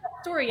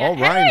 story yet.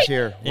 Oh, Ryan's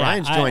here. Yeah,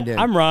 Ryan's joined in.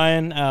 I'm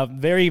Ryan.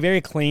 Very,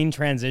 very clean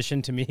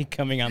transition to me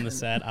coming on the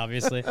set,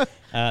 obviously.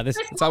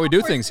 That's how we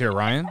do things here,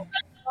 Ryan.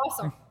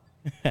 Awesome.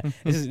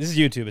 This is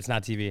YouTube. It's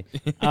not TV.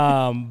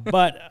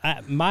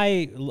 But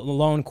my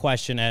lone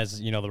question as,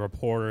 the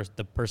reporter,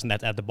 the person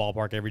that's at the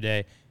ballpark every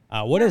day,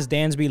 what does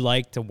Dansby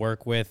like to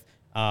work with?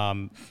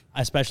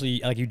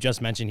 Especially like you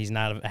just mentioned, he's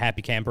not a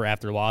happy camper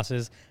after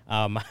losses.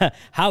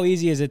 How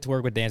easy is it to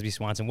work with Dansby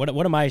Swanson?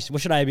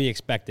 What should I be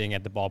expecting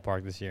at the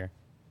ballpark this year?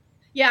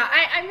 Yeah,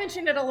 I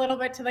mentioned it a little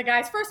bit to the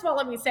guys. First of all,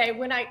 let me say,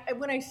 when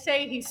I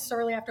say he's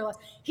surly after loss,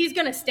 he's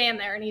going to stand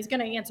there and he's going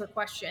to answer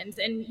questions,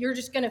 and you're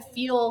just going to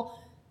feel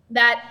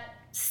that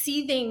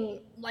seething,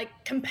 like,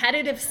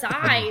 competitive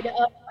side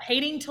of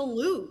hating to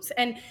lose.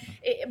 And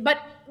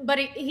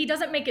he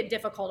doesn't make it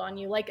difficult on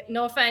you. Like,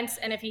 no offense,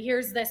 and if he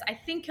hears this, I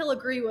think he'll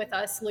agree with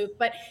us, Luke,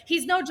 but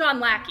he's no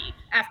John Lackey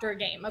after a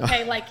game,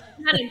 okay? Like,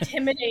 not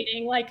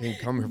intimidating, like,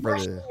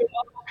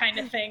 kind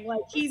of thing.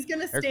 Like, he's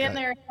going to stand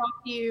there and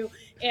talk to you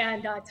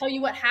and tell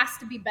you what has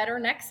to be better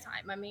next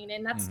time. I mean,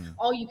 and that's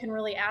all you can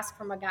really ask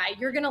from a guy.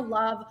 You're going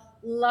to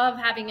love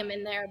having him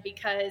in there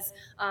because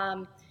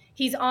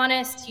he's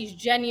honest, he's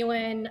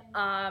genuine,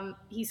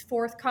 he's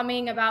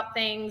forthcoming about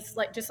things,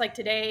 like just like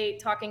today,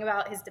 talking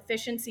about his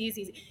deficiencies.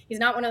 He's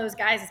not one of those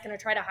guys that's going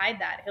to try to hide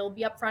that. He'll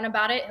be upfront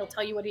about it. He'll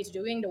tell you what he's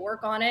doing to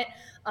work on it.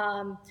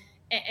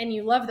 And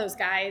you love those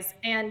guys.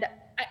 And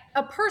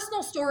a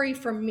personal story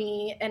for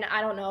me, and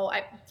I don't know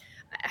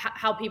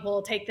how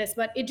people take this,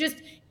 but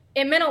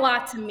it meant a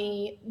lot to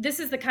me. This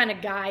is the kind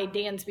of guy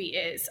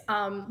Dansby is.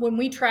 When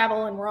we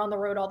travel and we're on the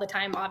road all the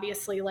time,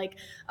 obviously, like,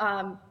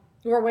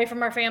 we're away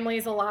from our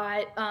families a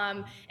lot.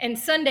 And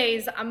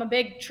Sundays, I'm a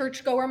big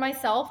churchgoer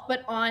myself,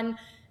 but on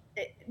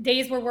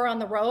days where we're on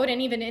the road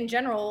and even in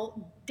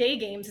general day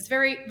games, it's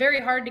very, very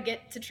hard to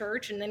get to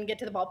church and then get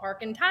to the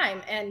ballpark in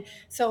time. And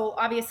so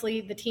obviously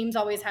the teams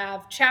always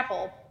have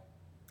chapel,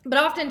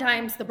 but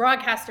oftentimes the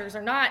broadcasters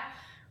are not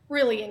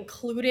really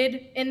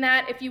included in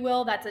that, if you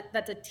will. That's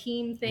a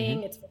team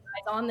thing. It's for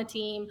guys on the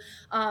team.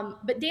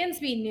 But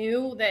Dansby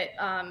knew that,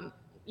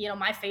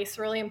 my faith's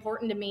really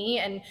important to me.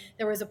 And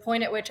there was a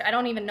point at which I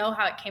don't even know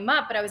how it came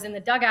up, but I was in the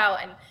dugout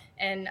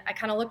and I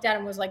kind of looked at him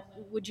and was like,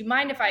 would you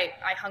mind if I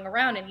hung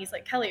around? And he's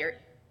like, Kelly,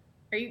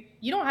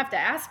 you don't have to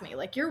ask me.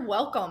 Like, you're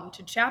welcome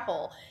to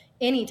chapel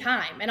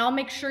anytime. And I'll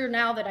make sure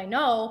now that I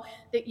know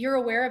that you're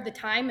aware of the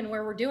time and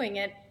where we're doing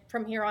it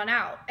from here on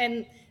out.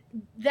 And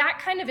that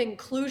kind of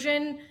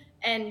inclusion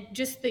and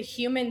just the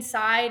human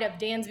side of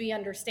Dansby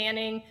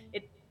understanding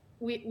it,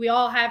 we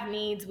all have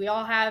needs. We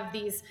all have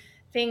these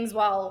things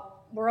while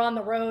we're on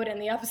the road,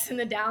 and the ups and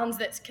the downs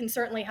that can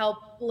certainly help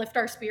lift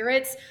our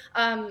spirits,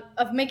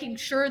 of making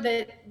sure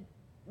that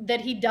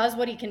he does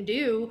what he can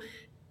do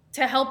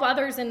to help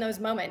others in those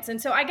moments.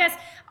 And so I guess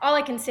all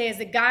I can say is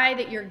the guy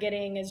that you're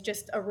getting is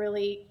just a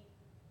really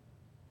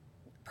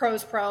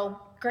pro,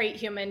 great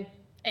human,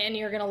 and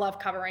you're going to love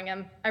covering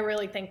him. I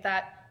really think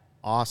that.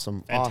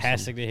 Awesome.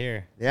 Fantastic to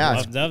hear.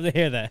 Yeah. Love to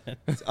hear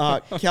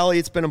that. Kelly,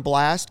 it's been a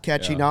blast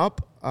catching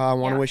up. I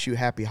want to wish you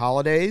happy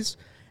holidays.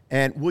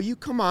 And will you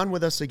come on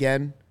with us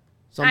again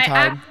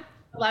sometime?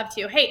 I'd love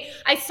to. Hey,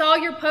 I saw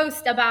your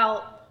post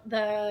about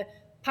the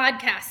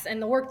podcasts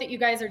and the work that you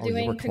guys are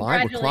doing. We're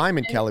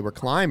climbing, Kelly. We're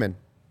climbing.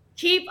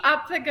 Keep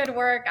up the good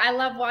work. I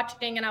love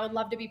watching, and I would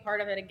love to be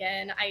part of it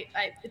again.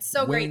 It's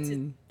so great to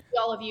see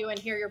all of you and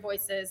hear your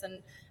voices, and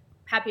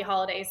happy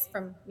holidays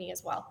from me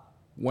as well.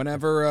 When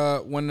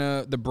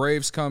the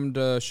Braves come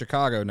to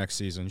Chicago next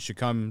season, you should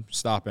come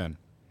stop in.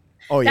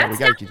 Oh, yeah.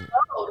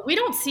 We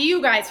don't see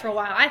you guys for a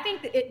while. I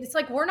think it's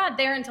like we're not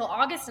there until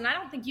August, and I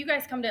don't think you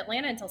guys come to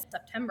Atlanta until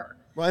September.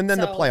 Well, and then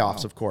the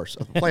playoffs, of course.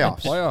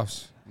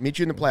 Playoffs. Meet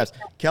you in the playoffs.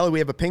 Kelly, we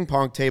have a ping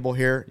pong table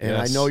here, and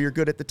I know you're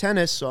good at the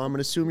tennis, so I'm going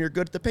to assume you're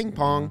good at the ping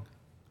pong.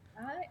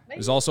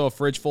 There's also a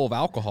fridge full of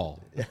alcohol.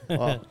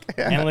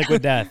 And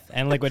liquid death.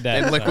 And liquid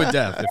death,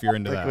 if you're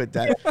into liquid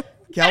that. Death.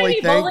 Kelly,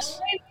 thanks.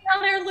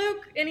 Down there,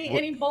 Luke?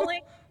 Any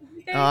bowling?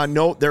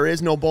 No, there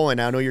is no bowling.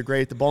 I know you're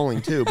great at the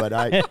bowling too, but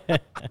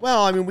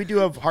we do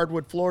have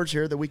hardwood floors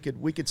here that we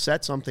could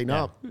set something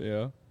up.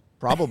 Yeah.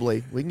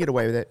 Probably. We can get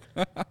away with it.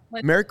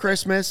 Merry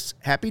Christmas,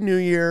 Happy New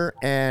Year,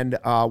 and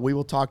we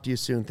will talk to you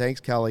soon. Thanks,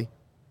 Kelly.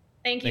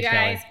 Thanks,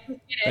 guys.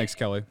 Thanks,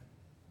 Kelly.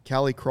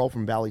 Kelly Crull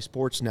from Valley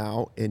Sports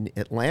now in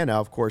Atlanta,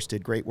 of course,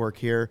 did great work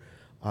here.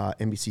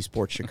 NBC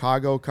Sports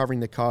Chicago, covering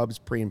the Cubs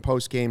pre- and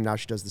post-game. Now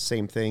she does the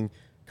same thing,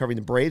 covering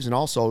the Braves, and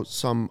also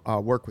some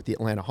work with the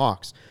Atlanta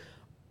Hawks.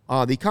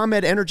 The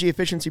ComEd Energy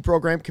Efficiency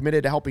Program,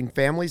 committed to helping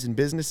families and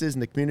businesses in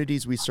the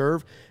communities we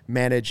serve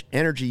manage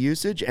energy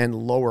usage and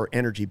lower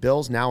energy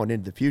bills now and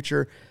into the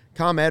future.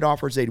 ComEd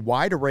offers a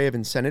wide array of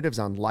incentives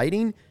on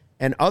lighting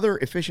and other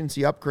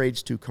efficiency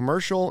upgrades to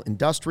commercial,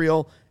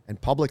 industrial,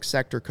 and public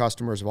sector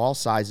customers of all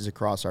sizes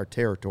across our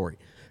territory.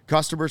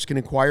 Customers can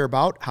inquire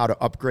about how to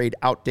upgrade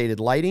outdated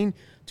lighting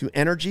to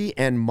energy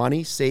and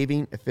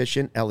money-saving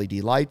efficient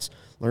LED lights.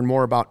 Learn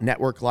more about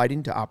network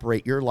lighting to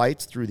operate your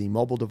lights through the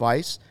mobile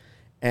device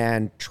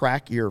and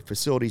track your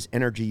facility's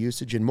energy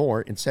usage and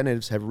more.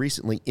 Incentives have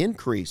recently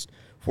increased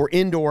for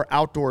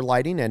indoor-outdoor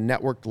lighting and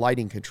networked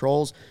lighting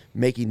controls,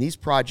 making these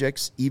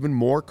projects even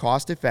more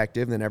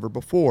cost-effective than ever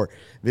before.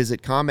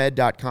 Visit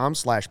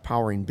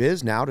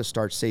ComEd.com/poweringbiz now to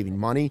start saving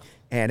money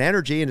and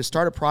energy. And to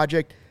start a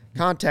project,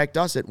 contact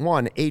us at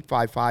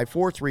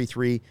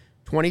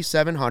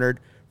 1-855-433-2700.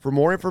 For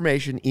more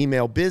information,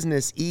 email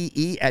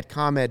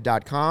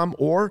businessee@comed.com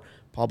or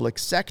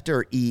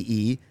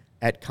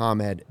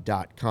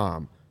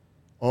publicsectoree@comed.com.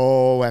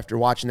 Oh, after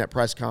watching that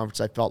press conference,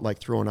 I felt like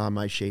throwing on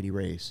my Shady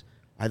Rays.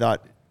 I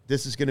thought,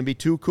 this is going to be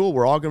too cool.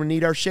 We're all going to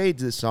need our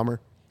shades this summer.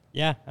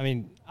 Yeah, I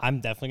mean,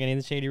 I'm definitely going to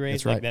need the Shady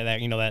Rays. That's right.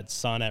 That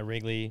sun at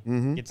Wrigley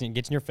gets in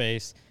your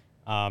face.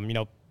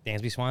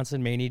 Dansby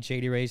Swanson may need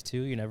Shady Rays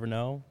too. You never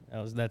know.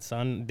 That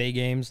sun, day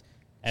games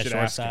at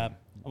shortstop.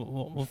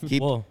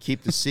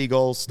 Keep the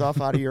seagull stuff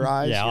out of your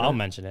eyes. Yeah, I'll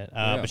mention it.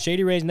 But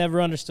Shady Rays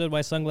never understood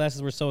why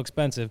sunglasses were so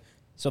expensive,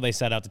 so they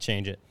set out to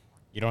change it.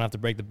 You don't have to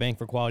break the bank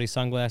for quality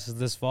sunglasses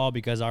this fall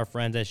because our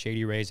friends at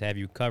Shady Rays have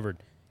you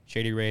covered.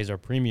 Shady Rays are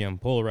premium,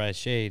 polarized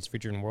shades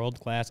featuring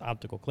world-class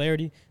optical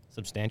clarity,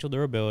 substantial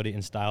durability,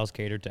 and styles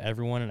catered to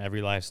everyone and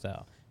every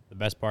lifestyle. The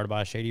best part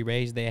about Shady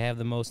Rays, they have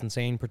the most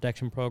insane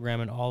protection program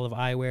in all of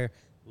eyewear,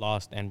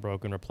 lost and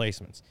broken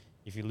replacements.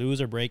 If you lose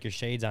or break your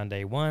shades on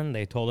day one,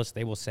 they told us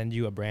they will send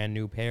you a brand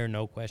new pair,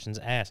 no questions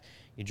asked.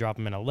 You drop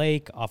them in a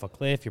lake, off a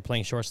cliff, you're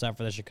playing shortstop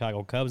for the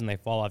Chicago Cubs, and they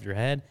fall off your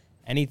head.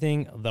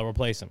 Anything, they'll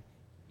replace them.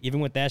 Even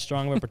with that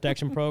strong of a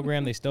protection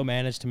program, they still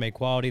manage to make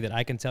quality that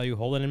I can tell you,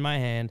 holding in my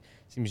hand,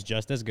 seems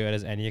just as good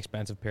as any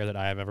expensive pair that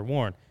I have ever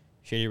worn.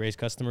 Shady Rays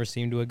customers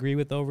seem to agree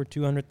with over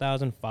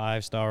 200,000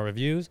 five-star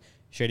reviews.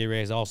 Shady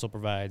Rays also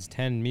provides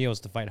 10 meals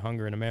to fight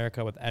hunger in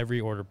America with every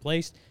order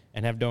placed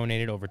and have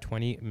donated over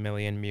 20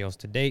 million meals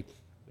to date.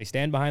 They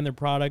stand behind their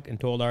product and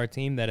told our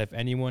team that if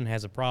anyone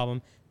has a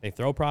problem, they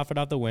throw profit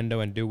out the window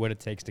and do what it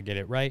takes to get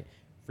it right.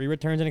 Free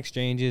returns and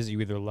exchanges. You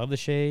either love the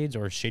shades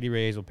or Shady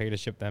Rays will pay to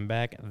ship them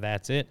back.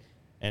 That's it.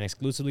 And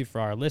exclusively for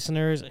our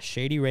listeners,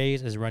 Shady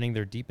Rays is running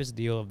their deepest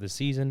deal of the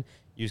season.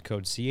 Use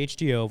code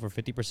CHGO for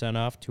 50%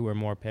 off 2 or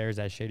more pairs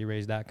at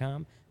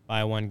ShadyRays.com.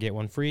 Buy one, get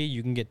one free.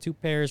 You can get 2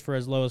 pairs for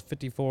as low as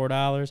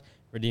 $54.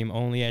 Redeem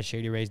only at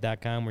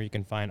ShadyRays.com, where you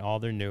can find all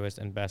their newest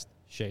and best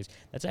shades.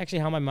 That's actually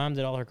how my mom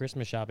did all her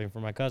Christmas shopping for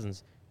my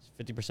cousins.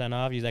 50%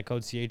 off. Use that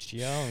code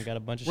CHGO and got a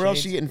bunch of Where shades.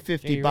 else are you getting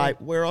 50 by?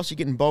 Where else are you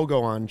getting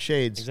BOGO on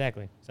shades?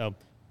 Exactly. So,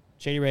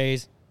 Shady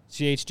Rays,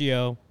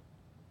 CHGO,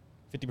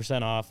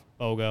 50% off,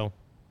 BOGO.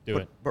 Do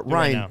it. But Do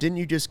Ryan, it right didn't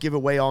you just give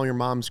away all your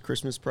mom's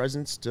Christmas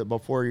presents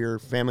before your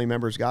family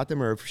members got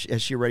them, or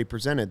has she already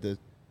presented the?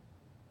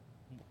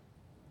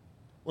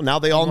 Well, now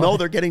they all know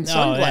they're getting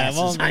sunglasses.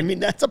 Yeah, well, I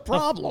mean, that's a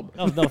problem.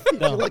 No.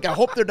 Like, I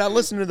hope they're not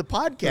listening to the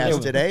podcast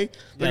today.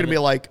 They're going to be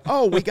like,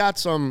 "Oh, we got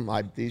some."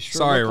 These sure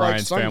Sorry, look like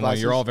Ryan's family.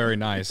 sunglasses. You're all very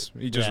nice.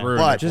 You just Yeah. ruined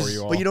But, it for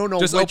you all. but you don't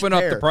know just which open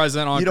pair. up the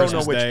present on You don't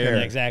Christmas know which Day pair.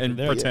 and, Exactly. and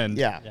They're- pretend.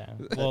 Yeah.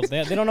 Well,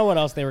 they don't know what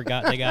else they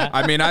got.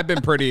 I mean, I've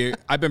been pretty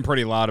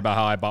loud about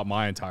how I bought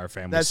my entire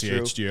family That's true.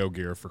 CHGO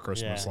gear for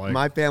Christmas. Yeah. Like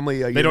My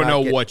family, they don't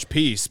know which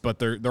piece, but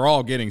they're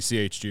all getting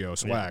CHGO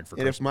swag for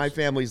And if Christmas. my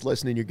family's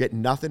listening, you're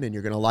getting nothing, and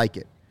you're going to like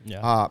it.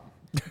 Yeah.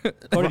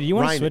 Cody, do you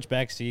want to Ryan- switch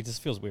back seats? This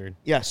feels weird.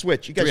 Yeah,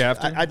 switch. You guys, we have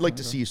to? I'd like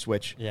to see you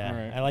switch. Yeah, All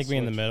right, I like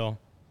being in the switch. middle.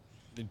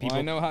 Well,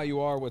 I know how you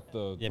are with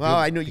the. Yeah, Well,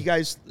 I know you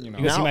guys. You know.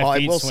 You can see my I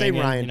feet will say,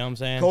 swinging, Ryan. you know what I'm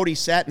saying? Cody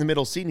sat in the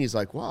middle seat, and he's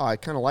like, "Wow, I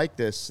kind of like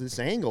this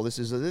angle.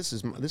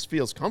 This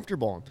feels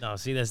comfortable." No,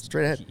 see this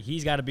Straight ahead.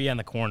 He's got to be on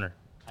the corner.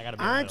 I got to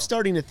be. in the I'm middle.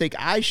 starting to think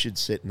I should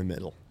sit in the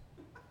middle.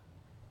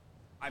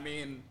 I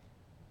mean,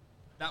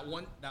 that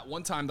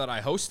one time that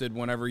I hosted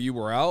whenever you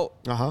were out.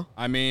 Uh-huh.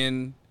 I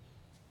mean,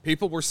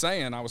 people were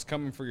saying I was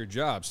coming for your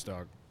job,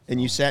 Stug.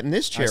 And you sat in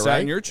this chair, sat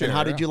right? in your chair, And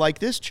how did yeah. you like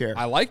this chair?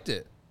 I liked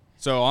it.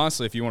 So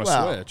honestly, if you want to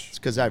well, switch, it's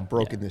because I've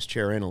broken this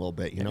chair in a little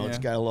bit. You know, it's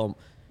Yeah. got a little.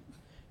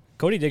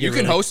 Cody did. you get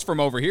can really, host from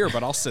over here,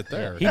 but I'll sit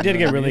there. He did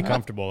get really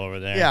comfortable over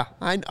there. Yeah,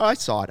 I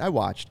saw it. I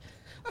watched,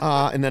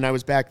 and then I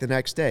was back the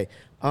next day.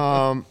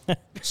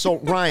 So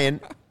Ryan,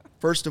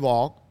 first of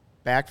all,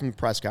 back from the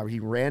press conference, he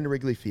ran to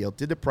Wrigley Field,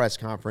 did the press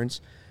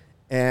conference,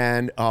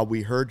 and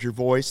we heard your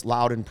voice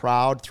loud and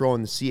proud,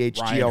 throwing the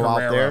CHGO Ryan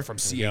out Herrera there. from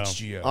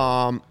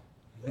CHGO.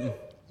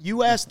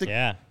 You asked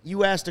Yeah.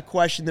 You asked a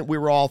question that we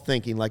were all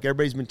thinking. Like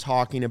everybody's been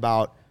talking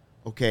about.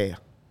 Okay,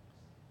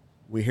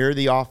 we hear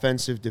the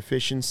offensive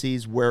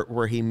deficiencies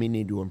where he may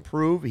need to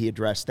improve. He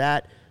addressed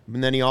that,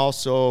 and then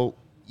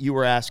you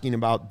were asking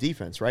about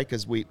defense, right?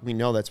 Because we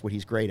know that's what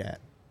he's great at.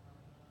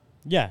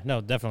 Yeah,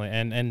 no, definitely.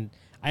 And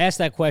I asked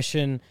that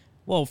question,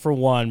 well, for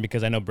one,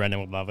 because I know Brendan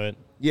would love it.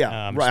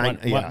 Yeah,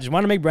 right, Just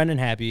want to make Brendan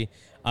happy.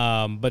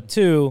 But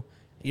two,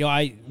 you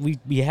know,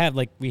 we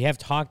have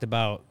talked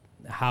about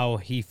how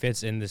he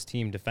fits in this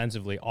team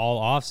defensively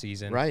all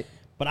offseason. Right.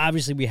 But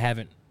obviously we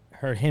haven't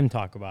heard him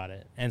talk about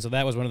it. And so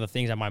that was one of the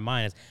things on my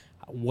mind is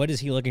what is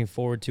he looking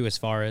forward to as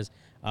far as,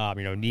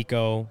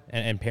 Nico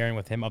and pairing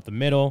with him up the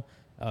middle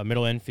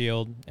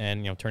infield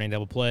and, turning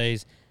double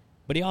plays.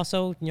 But he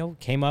also,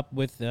 came up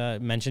with,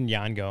 mentioned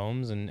Jan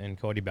Gomes and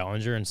Cody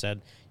Bellinger and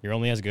said, you're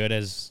only as good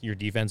as your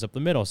defense up the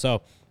middle.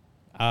 So,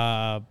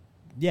 yeah,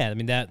 I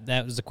mean,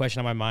 that was the question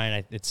on my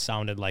mind. It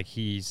sounded like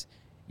he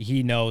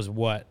knows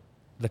what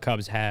the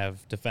Cubs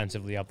have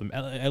defensively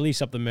at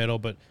least up the middle,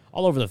 but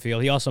all over the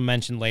field. He also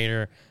mentioned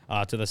later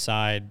to the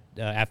side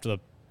after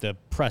the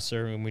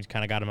presser, and we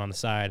kind of got him on the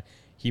side,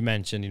 he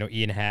mentioned,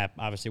 Ian Happ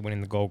obviously winning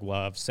the Gold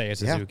Glove, Seiya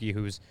Suzuki,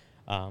 who's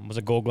was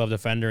a Gold Glove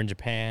defender in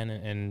Japan,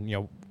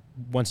 and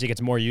once he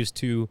gets more used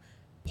to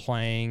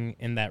playing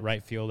in that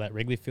right field at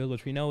Wrigley Field,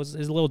 which we know is a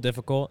little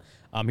difficult,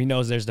 he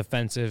knows there's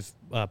defensive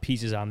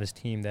pieces on this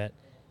team that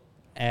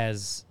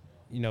as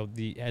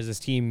this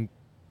team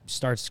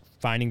starts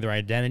finding their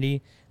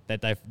identity, that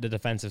the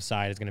defensive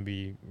side is going to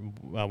be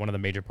one of the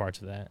major parts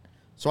of that.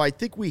 So I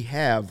think we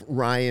have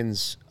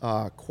Ryan's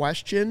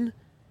question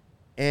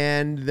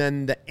and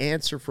then the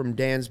answer from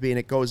Dansby, and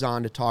it goes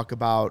on to talk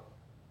about,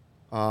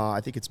 I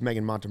think it's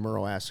Megan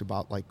Montemurro asked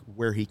about like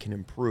where he can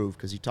improve,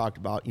 because he talked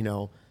about,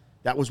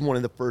 that was one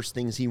of the first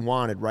things he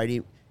wanted,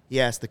 right? He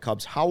asked the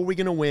Cubs, how are we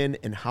going to win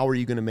and how are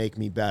you going to make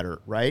me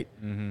better, right?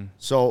 Mm-hmm.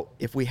 So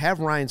if we have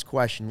Ryan's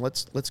question,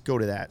 let's go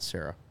to that,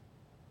 Sarah.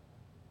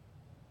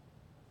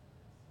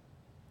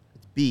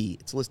 It's B.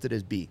 It's listed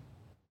as B.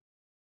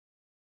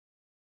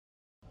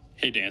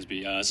 Hey,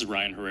 Dansby. This is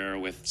Ryan Herrera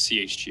with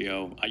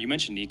CHGO. You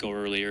mentioned Nico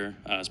earlier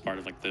as part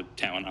of like the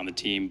talent on the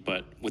team,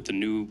 but with the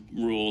new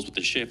rules, with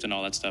the shift and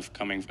all that stuff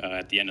coming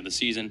at the end of the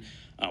season,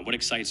 what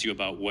excites you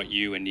about what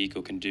you and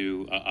Nico can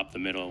do up the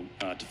middle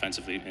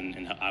defensively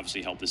and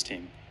obviously help this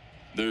team?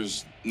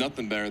 There's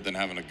nothing better than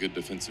having a good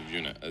defensive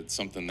unit. It's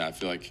something that I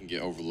feel like can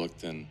get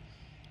overlooked in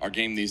our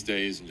game these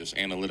days, and just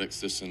analytics,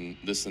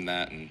 this and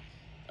that. And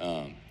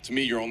to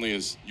me, you're only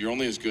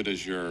as good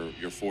as your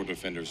four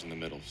defenders in the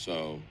middle.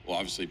 So, well,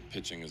 obviously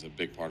pitching is a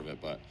big part of it,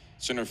 but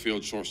center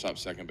field, shortstop,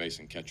 second base,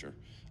 and catcher.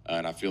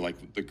 And I feel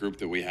like the group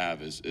that we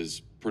have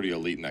is pretty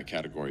elite in that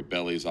category.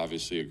 Belly's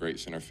obviously a great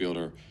center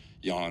fielder.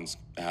 Jan's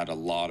had a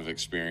lot of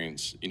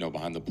experience,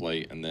 behind the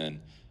plate, and then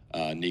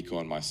Nico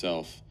and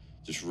myself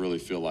just really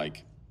feel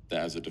like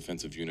that as a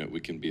defensive unit, we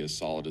can be as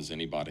solid as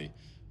anybody.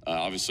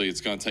 Obviously, it's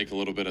going to take a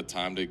little bit of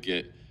time to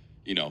get,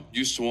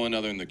 used to one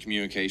another in the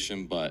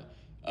communication, but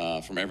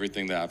from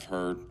everything that I've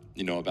heard,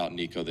 about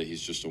Nico, that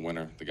he's just a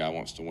winner. The guy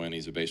wants to win.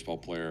 He's a baseball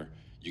player.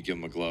 You give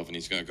him a glove, and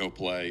he's going to go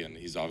play, and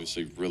he's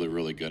obviously really,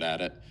 really good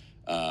at it.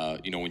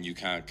 When you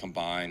kind of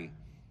combine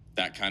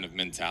that kind of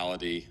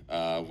mentality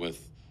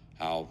with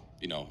how,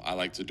 I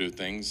like to do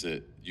things,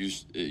 it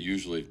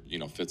usually,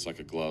 fits like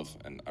a glove,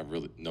 and I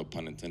really, no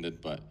pun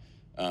intended, but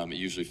it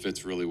usually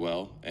fits really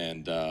well,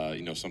 and,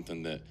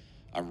 something that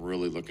I'm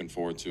really looking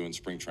forward to in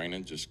spring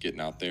training, just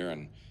getting out there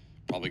and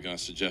probably going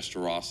to suggest to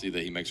Rossi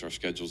that he makes our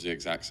schedules the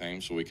exact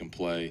same so we can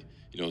play,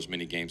 as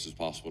many games as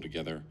possible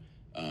together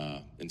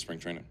in spring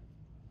training.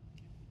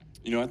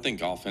 I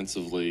think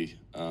offensively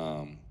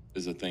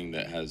is a thing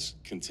that has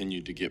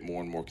continued to get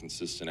more and more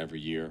consistent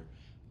every year,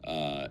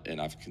 and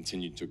I've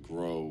continued to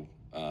grow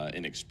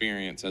in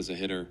experience as a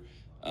hitter.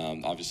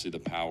 Obviously, the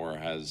power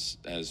has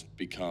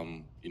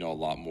become, a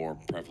lot more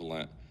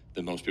prevalent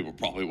than most people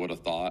probably would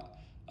have thought.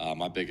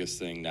 My biggest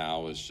thing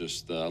now is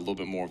just a little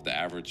bit more of the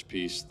average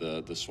piece,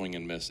 the swing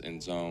and miss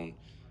in zone,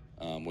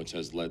 which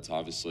has led to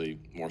obviously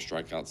more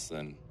strikeouts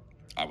than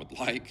I would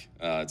like.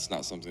 It's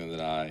not something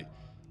that I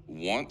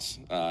want.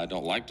 I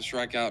don't like to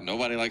strike out.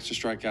 Nobody likes to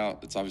strike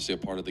out. It's obviously a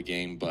part of the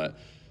game, but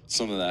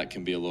some of that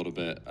can be a little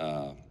bit,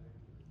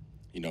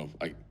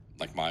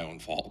 like my own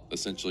fault,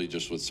 essentially,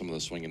 just with some of the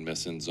swing and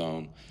miss in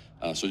zone.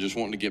 So just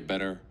wanting to get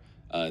better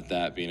at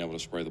that, being able to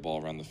spray the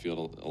ball around the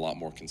field a lot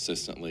more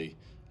consistently,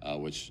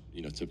 which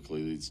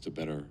typically leads to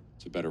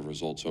better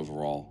results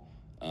overall.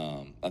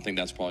 I think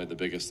that's probably the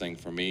biggest thing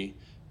for me.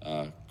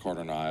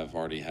 Carter and I have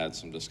already had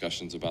some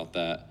discussions about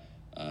that,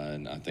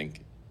 and I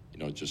think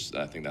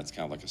I think that's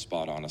kind of like a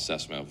spot-on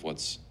assessment of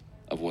what's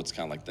kind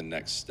of like the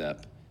next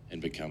step in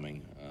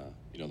becoming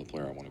the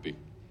player I want to be.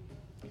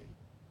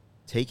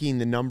 Taking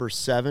the number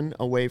 7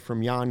 away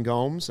from Yan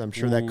Gomes, I'm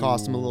sure that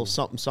cost him a little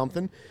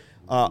something.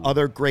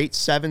 Other great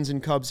 7s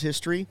in Cubs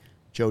history: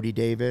 Jody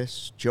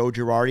Davis, Joe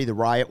Girardi, the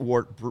Riot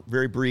Ward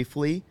very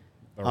briefly,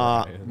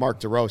 Mark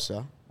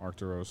DeRosa.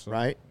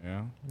 Right?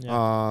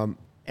 Yeah.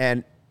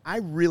 And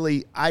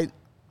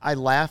I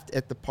laughed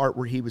at the part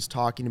where he was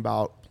talking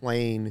about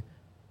playing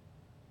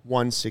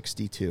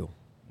 162.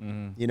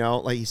 Mm-hmm.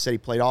 Like he said, he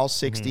played all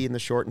 60 in the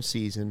shortened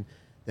season.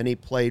 Then he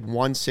played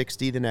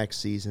 160 the next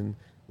season.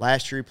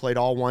 Last year he played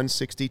all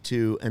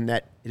 162, and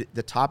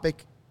the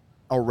topic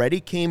already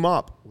came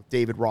up with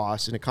David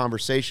Ross in a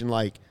conversation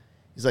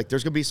he's like,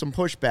 there's going to be some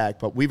pushback,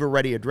 but we've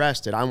already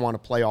addressed it. I want to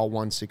play all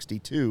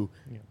 162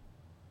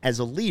 as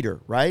a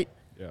leader, right?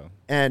 Yeah.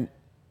 And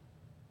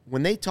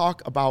when they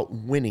talk about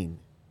winning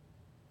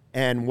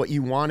and what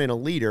you want in a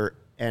leader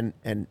and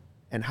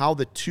how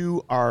the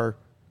two are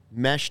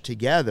meshed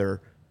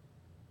together,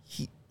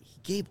 he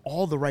gave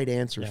all the right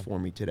answers for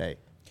me today.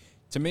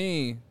 To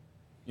me,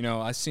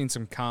 I've seen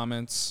some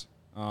comments,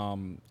 a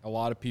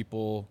lot of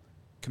people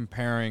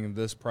comparing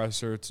this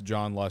presser to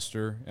John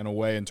Lester in a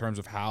way in terms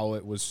of how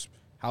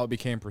it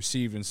became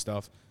perceived and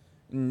stuff.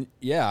 And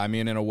yeah, I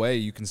mean, in a way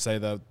you can say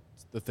that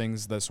the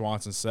things that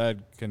Swanson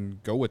said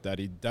can go with that.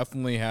 He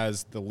definitely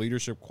has the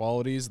leadership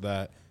qualities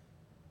that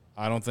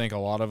I don't think a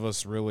lot of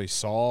us really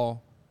saw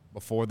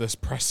before this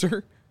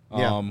presser.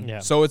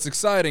 So it's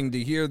exciting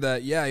to hear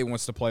that, he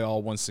wants to play all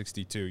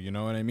 162. You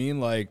know what I mean?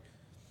 Like,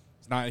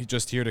 it's not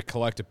just here to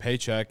collect a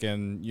paycheck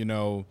and,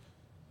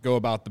 go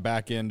about the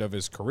back end of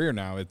his career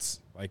now.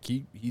 It's like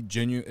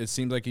it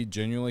seems like he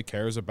genuinely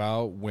cares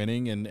about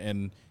winning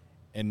and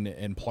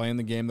playing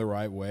the game the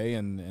right way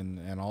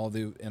and all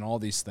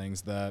these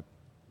things that,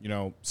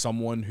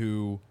 someone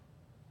who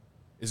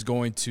is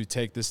going to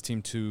take this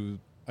team to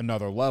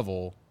another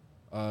level,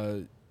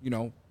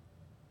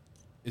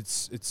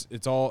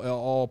 it's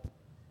all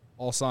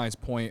signs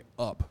point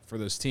up for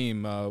this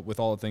team with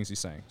all the things he's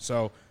saying.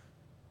 So,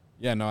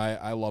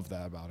 I love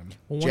that about him.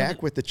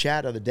 Jack with the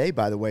chat of the day,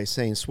 by the way,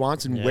 saying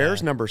Swanson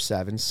wears number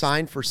 7,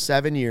 signed for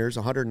 7 years,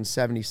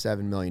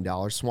 $177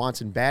 million.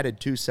 Swanson batted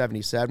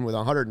 .277 with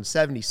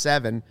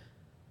 177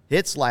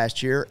 hits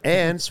last year,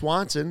 and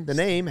Swanson, the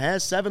name,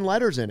 has 7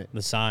 letters in it.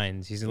 The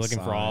signs. He's looking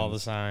for all the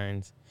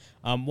signs.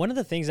 One of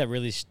the things that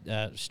really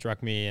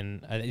struck me,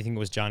 and I think it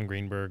was John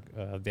Greenberg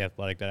of The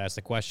Athletic that asked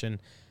the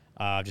question,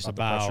 about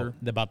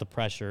the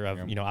pressure of,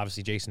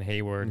 obviously Jason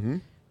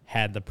Hayward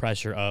had the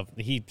pressure of,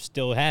 he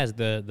still has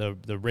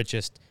the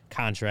richest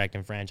contract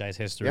in franchise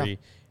history.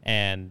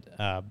 And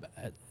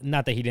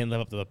not that he didn't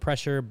live up to the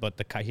pressure, but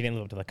he didn't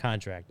live up to the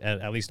contract,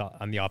 at least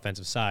on the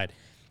offensive side.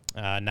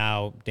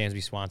 Now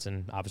Dansby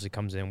Swanson obviously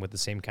comes in with the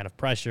same kind of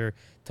pressure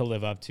to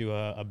live up to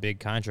a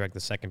big contract, the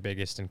second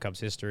biggest in Cubs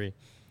history.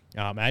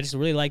 I just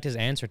really liked his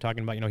answer,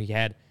 talking about, he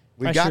had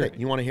we pressure. got it.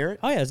 You want to hear it?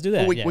 Oh, yeah, let's do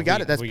that. We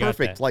got it. That's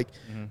perfect. That. Like,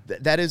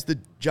 that is the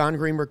John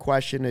Greenberg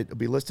question. It'll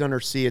be listed under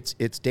C. It's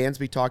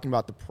Dansby talking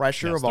about the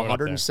pressure of a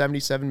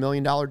 $177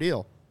 million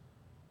deal.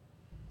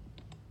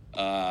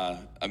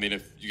 I mean,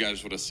 if you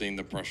guys would have seen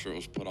the pressure it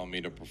was put on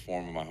me to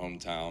perform in my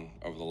hometown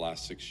over the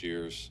last 6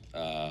 years,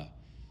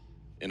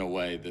 in a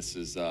way, this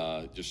is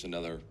just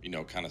another,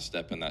 kind of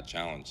step in that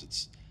challenge.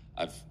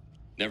 I've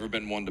never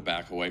been one to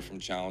back away from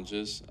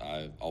challenges.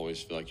 I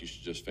always feel like you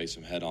should just face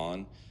them head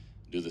on.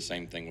 Do the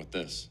same thing with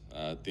this.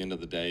 At the end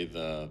of the day,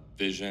 the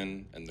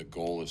vision and the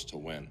goal is to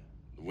win.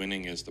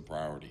 Winning is the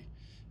priority.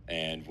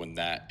 And when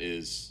that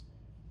is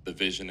the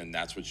vision and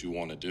that's what you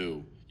want to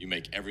do, you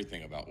make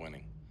everything about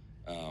winning.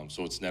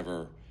 So it's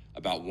never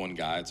about one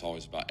guy, it's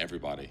always about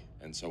everybody.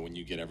 And so when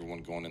you get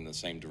everyone going in the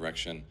same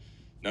direction,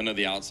 none of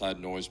the outside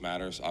noise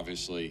matters.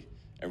 Obviously,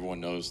 everyone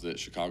knows that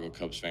Chicago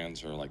Cubs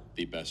fans are like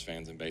the best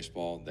fans in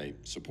baseball. They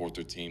support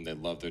their team, they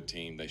love their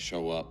team, they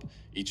show up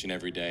each and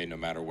every day no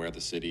matter where the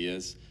city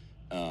is.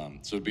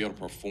 So to be able to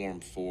perform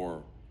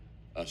for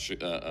a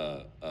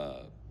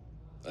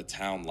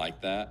town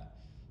like that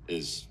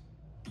is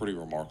pretty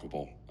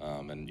remarkable.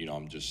 And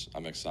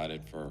I'm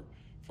excited for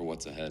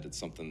what's ahead. It's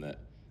something that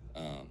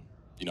I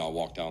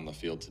walked down the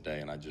field today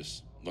and I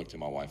just looked at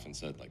my wife and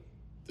said, like,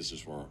 this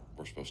is where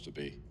we're supposed to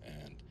be,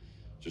 and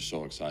just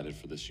so excited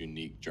for this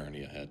unique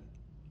journey ahead.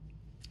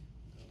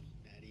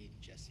 Maddie,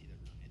 Jesse,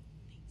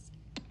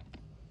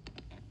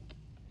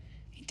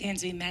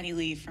 Dansby, Maddie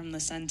Lee from the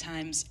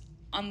Sun-Times.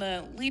 On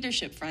the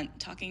leadership front,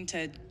 talking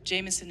to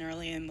Jamison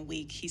earlier in the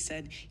week, he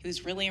said he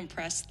was really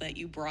impressed that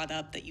you brought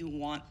up that you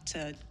want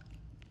to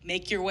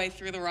make your way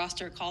through the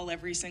roster, call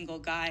every single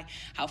guy.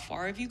 How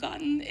far have you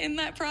gotten in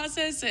that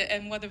process,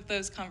 and what have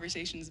those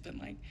conversations been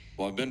like?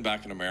 Well, I've been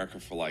back in America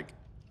for like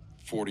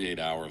 48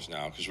 hours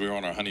now because we were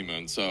on our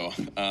honeymoon. So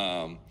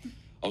I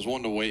was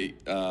wanting to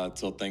wait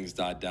till things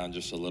died down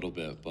just a little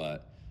bit.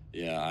 But,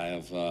 yeah, I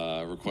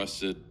have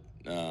requested,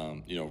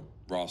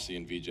 Rossi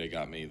and VJ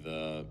got me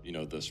the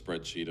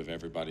spreadsheet of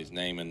everybody's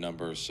name and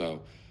numbers.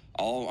 So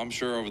I'm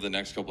sure over the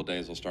next couple of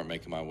days I'll start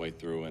making my way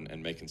through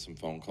and making some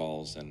phone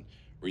calls and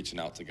reaching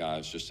out to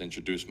guys, just to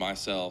introduce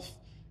myself,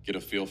 get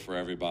a feel for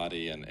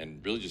everybody, and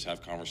really just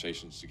have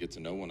conversations to get to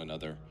know one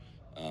another.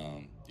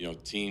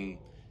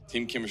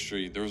 Team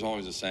chemistry, there was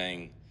always a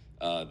saying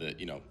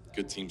that,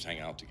 good teams hang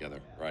out together,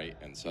 right?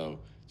 And so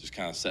just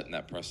kind of setting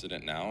that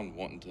precedent now and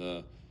wanting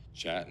to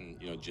chat and,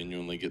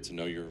 genuinely get to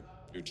know your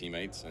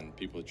teammates and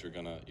people that you're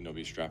going to,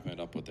 be strapping it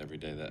up with every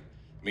day. That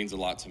means a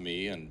lot to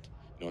me, and,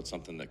 it's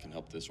something that can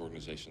help this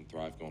organization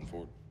thrive going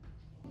forward.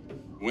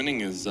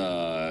 Winning is,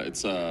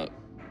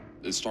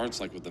 it starts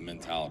like with the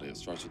mentality. It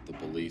starts with the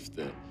belief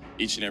that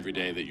each and every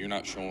day that you're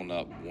not showing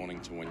up wanting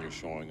to win, you're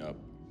showing up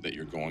that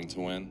you're going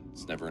to win.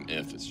 It's never an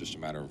if, it's just a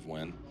matter of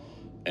when.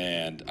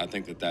 And I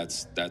think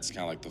that's kind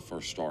of like the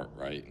first start,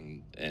 right?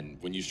 And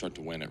when you start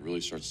to win, it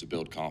really starts to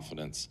build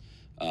confidence,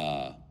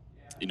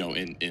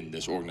 in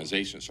this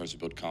organization. It starts to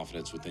build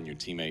confidence within your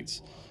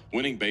teammates.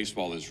 Winning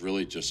baseball is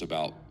really just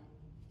about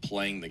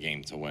playing the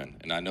game to win.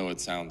 And I know it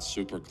sounds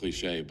super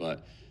cliche,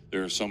 but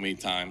there are so many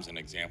times and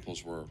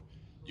examples where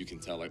you can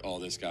tell, like, oh,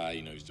 this guy,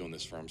 he's doing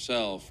this for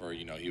himself, or,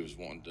 he was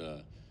wanting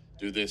to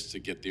do this to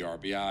get the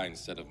RBI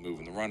instead of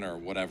moving the runner or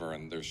whatever.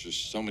 And there's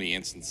just so many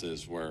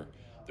instances where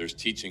there's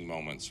teaching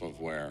moments of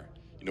where,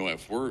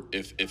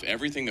 if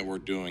everything that we're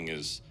doing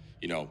is,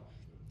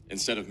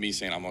 instead of me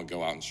saying I'm going to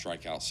go out and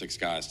strike out 6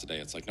 guys today,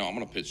 it's like, no, I'm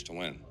going to pitch to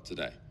win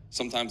today.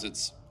 Sometimes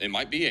it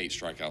might be 8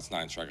 strikeouts,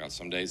 9 strikeouts.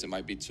 Some days it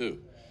might be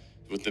 2.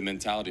 With the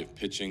mentality of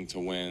pitching to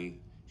win,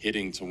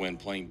 hitting to win,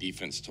 playing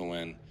defense to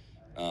win,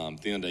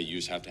 at the end of the day, you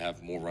just have to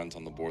have more runs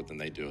on the board than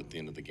they do at the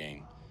end of the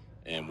game.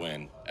 And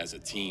when, as a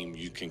team,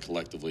 you can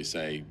collectively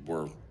say,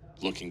 we're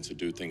looking to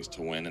do things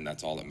to win, and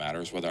that's all that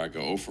matters. Whether I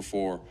go 0 for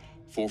 4,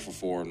 4 for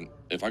 4, and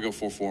if I go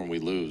 4 for 4 and we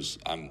lose,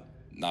 I'm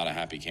not a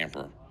happy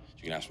camper.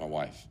 You can ask my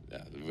wife.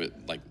 Yeah,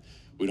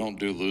 we don't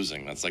do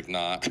losing. That's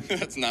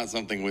that's not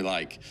something we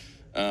like.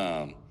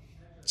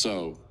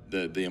 So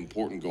the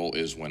important goal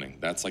is winning.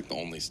 That's like the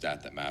only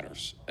stat that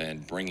matters.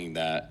 And bringing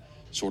that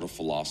sort of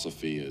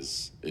philosophy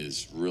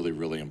is really,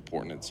 really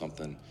important. It's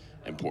something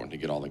important to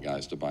get all the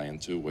guys to buy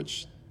into,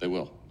 which they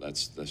will.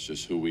 That's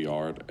just who we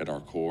are at our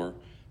core,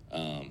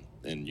 and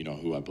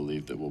who I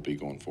believe that we'll be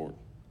going forward.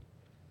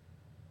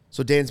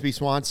 So Dansby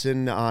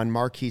Swanson on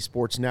Marquee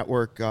Sports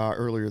Network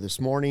earlier this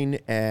morning,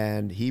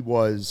 and he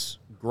was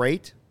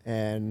great,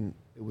 and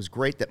it was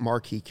great that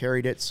Marquee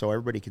carried it so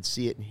everybody could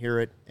see it and hear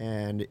it,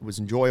 and it was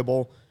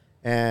enjoyable.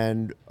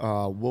 And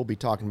we'll be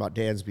talking about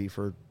Dansby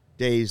for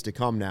days to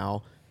come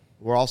now.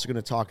 We're also going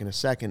to talk in a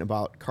second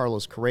about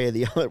Carlos Correa,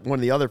 one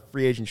of the other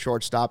free agent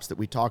shortstops that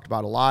we talked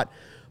about a lot.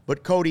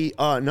 But, Cody,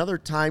 another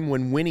time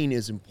when winning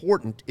is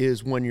important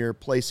is when you're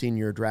placing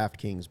your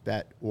DraftKings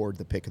bet or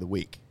the pick of the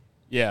week.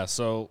 Yeah,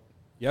 so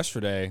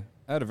yesterday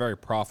I had a very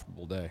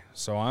profitable day.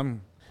 So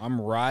I'm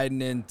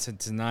riding into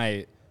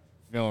tonight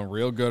feeling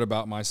real good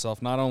about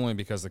myself, not only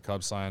because the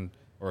Cubs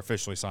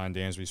officially signed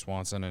Dansby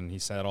Swanson, and he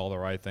said all the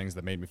right things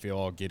that made me feel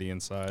all giddy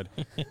inside,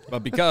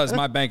 but because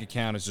my bank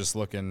account is just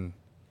looking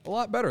a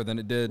lot better than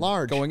it did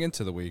going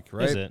into the week,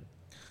 right? Is it?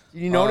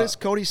 Did you notice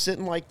Cody's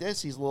sitting like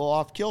this? He's a little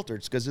off kilter.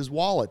 It's because his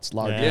wallet's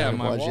larger than it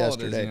my was wallet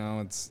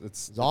yesterday. Is,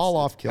 it's all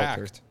off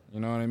kilter. Packed, you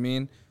know what I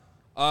mean?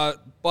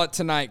 But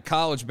tonight,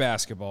 college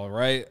basketball,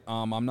 right?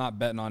 I'm not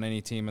betting on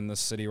any team in this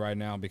city right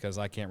now because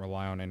I can't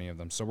rely on any of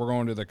them. So we're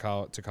going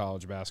to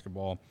college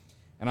basketball,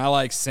 and I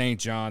like St.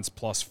 John's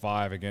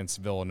 +5 against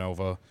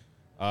Villanova.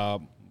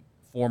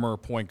 Former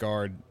point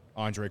guard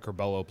Andre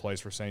Curbelo plays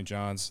for St.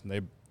 John's.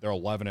 They're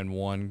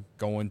 11-1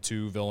 going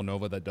to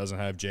Villanova that doesn't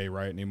have Jay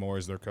Wright anymore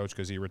as their coach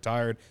because he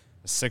retired.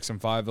 A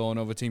 6-5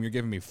 Villanova team. You're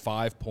giving me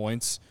 5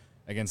 points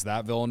against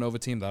that Villanova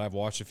team that I've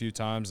watched a few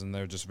times, and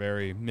they're just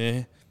very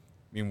meh.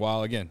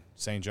 Meanwhile, again,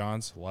 St.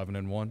 John's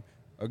 11-1.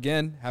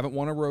 Again, haven't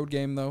won a road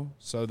game though,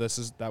 so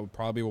that would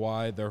probably be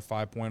why they're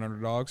 5-point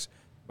underdogs.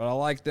 But I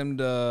like them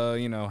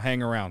to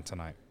hang around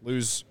tonight.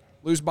 Lose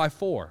by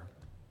 4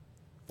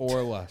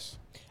 or less.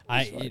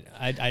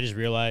 I just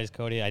realized,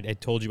 Cody, I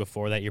told you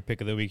before that your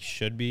pick of the week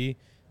should be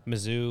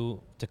Mizzou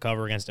to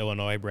cover against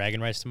Illinois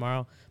bragging rights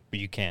tomorrow, but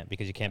you can't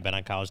because you can't bet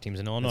on college teams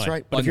in Illinois. That's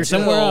right. But if you're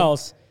somewhere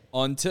else,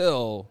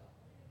 until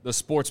the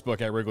sports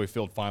book at Wrigley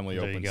Field finally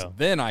There you opens, go.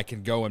 then I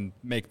can go and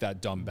make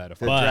that dumb bet.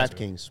 The But-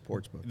 DraftKings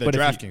Sportsbook. The But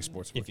DraftKings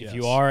sports book. if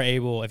you are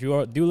able, if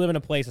you do live in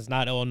a place that's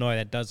not Illinois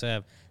that does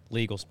have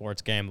legal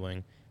sports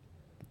gambling,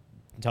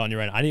 I'm telling you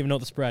right now, I didn't even know what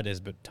the spread is,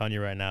 but telling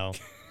you right now,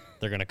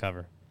 they're going to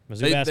cover.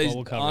 Mizzou basketball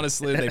will cover.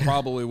 honestly, they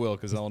probably will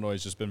because Illinois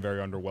has just been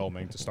very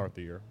underwhelming to start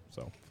the year.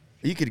 So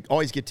You could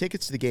always get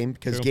tickets to the game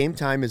because True. Game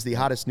Time is the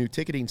hottest new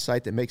ticketing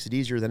site that makes it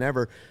easier than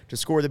ever to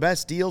score the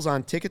best deals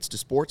on tickets to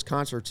sports,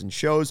 concerts, and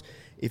shows.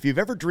 If you've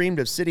ever dreamed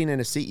of sitting in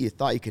a seat you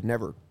thought you could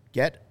never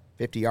get,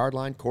 50-yard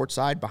line,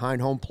 courtside,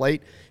 behind home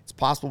plate, it's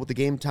possible with the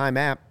Game Time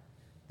app.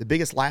 The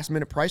biggest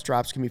last-minute price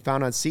drops can be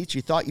found on seats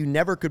you thought you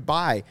never could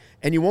buy,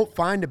 and you won't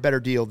find a better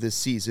deal this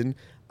season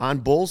on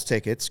Bulls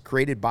tickets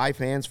created by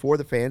fans for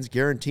the fans,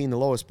 guaranteeing the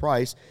lowest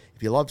price.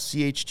 If you love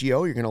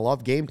CHGO, you're going to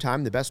love Game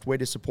Time. The best way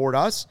to support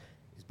us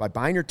is by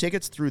buying your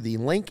tickets through the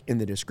link in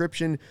the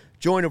description.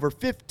 Join over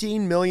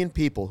 15 million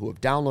people who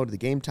have downloaded the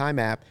Game Time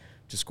app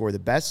to score the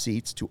best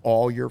seats to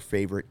all your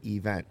favorite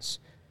events.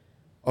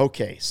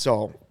 Okay,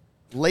 so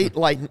late,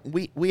 like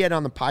we had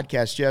on the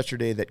podcast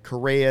yesterday that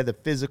Correa, the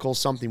physical,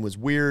 something was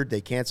weird.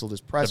 They canceled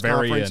his press The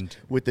very conference end.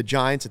 with the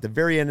Giants at the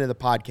very end of the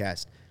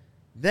podcast.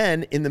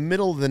 Then, in the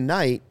middle of the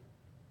night,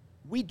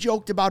 we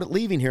joked about it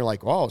leaving here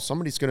like, oh,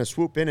 somebody's going to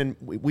swoop in, and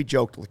we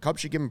joked the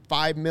Cubs should give him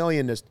 $5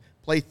 million to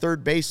play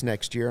third base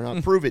next year, and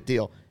I'll prove it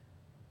deal.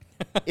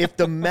 If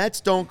the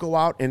Mets don't go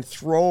out and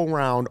throw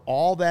around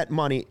all that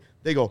money,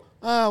 they go,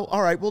 oh,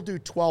 all right, we'll do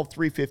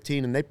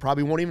 12-3-15, and they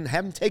probably won't even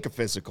have him take a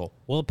physical.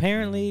 Well,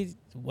 apparently,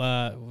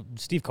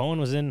 Steve Cohen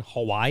was in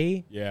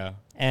Hawaii, yeah,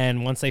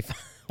 and once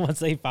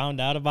they found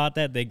out about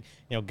that, they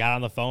got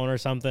on the phone or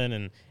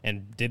something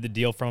and did the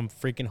deal from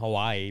freaking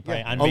Hawaii.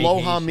 probably on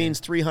Aloha vacation. means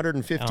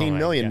 $315 Oh, my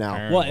million God.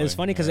 now. Well, it's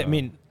funny because I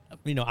mean,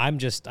 I'm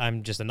just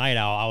a night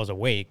owl. I was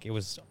awake. It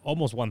was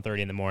almost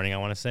 1:30 in the morning, I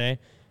want to say,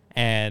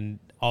 and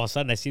all of a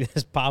sudden I see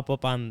this pop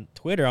up on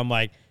Twitter. I'm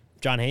like,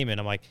 John Heyman.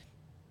 I'm like,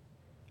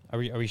 are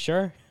we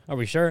sure? Are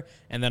we sure?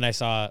 And then I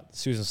saw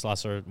Susan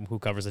Slusser, who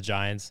covers the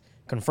Giants,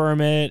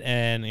 confirm it,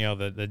 and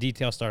the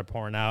details started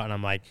pouring out, and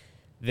I'm like,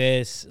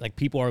 this, like,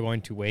 people are going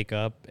to wake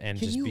up and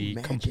Can just you be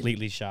imagine?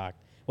 completely shocked.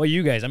 Well,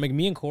 you guys, I mean,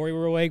 me and Corey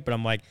were awake, but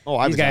I'm like,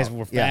 I these was guys out.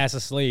 were Yeah. fast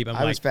asleep. I'm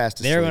I was like,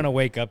 fast they're asleep. going to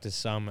wake up to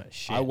some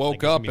shit. I Like, woke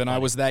it's gonna up be and I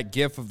funny. was that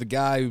gif of the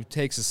guy who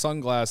takes his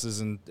sunglasses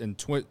and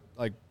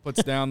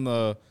puts down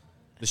the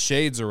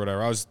shades or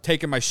whatever. I was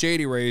taking my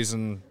shady rays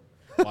and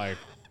like,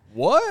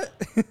 what?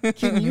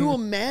 Can you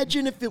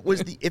imagine if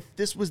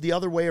this was the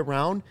other way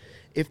around?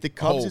 If the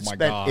Cubs Oh, had my spent,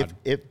 God.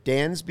 if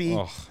Dansby,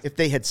 Ugh. if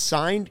they had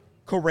signed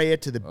Correa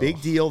to the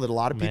big deal that a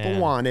lot of people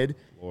Man. wanted,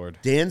 Lord.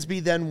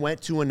 Dansby then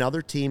went to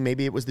another team,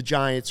 maybe it was the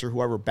Giants or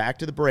whoever, back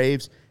to the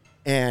Braves,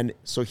 and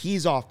so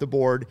he's off the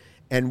board,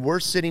 and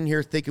we're sitting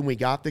here thinking we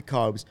got the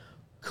Cubs.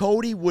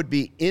 Cody would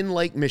be in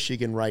Lake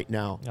Michigan right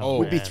now. Oh,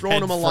 We'd be man.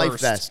 throwing him a Head life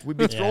first. vest. We'd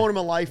be throwing him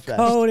a life vest.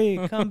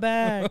 Cody, come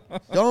back.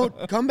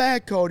 Don't come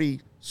back,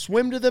 Cody.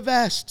 Swim to the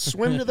vest.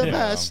 Swim to the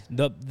vest.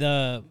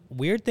 The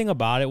weird thing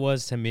about it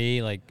was, to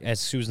me, like, as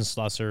Susan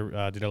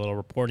Slusser did a little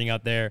reporting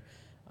out there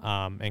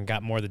and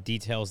got more of the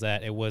details,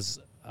 that it was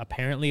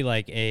apparently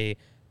like a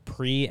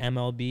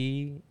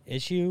pre-MLB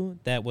issue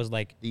that was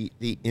like,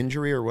 The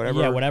injury or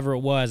whatever. yeah, whatever it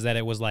was, that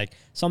it was like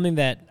something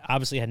that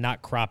obviously had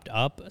not cropped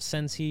up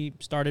since he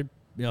started,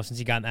 since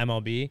he got in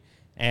MLB,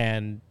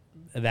 and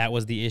that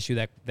was the issue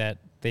that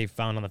they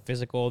found on the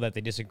physical that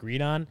they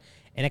disagreed on,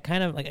 and it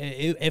kind of like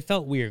it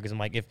felt weird because I'm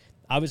like, if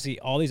obviously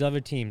all these other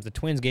teams, the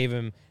Twins gave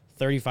him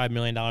 $35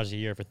 million a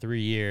year for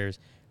 3 years,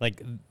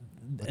 like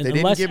They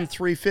didn't give him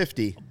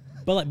 $350.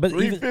 but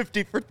even,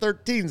 $350 for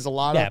 13 is a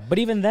lot yeah, of. but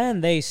even then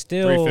they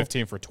still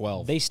 $315 for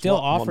 12. they still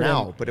offered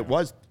now, him. but it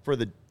was for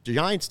the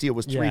Giants deal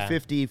was Yeah.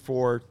 $350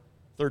 for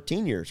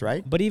 13 years,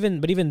 right? But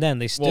even then,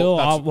 they still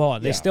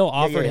that's- still Yeah,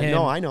 offered yeah. him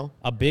No, I know.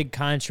 a big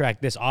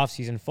contract this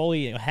offseason,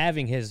 fully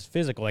having his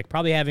physical, like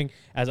probably having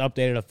as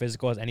updated a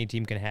physical as any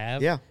team can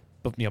have. Yeah.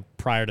 But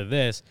prior to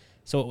this,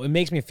 so it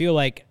makes me feel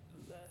like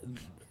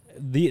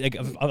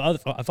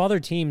if other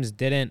teams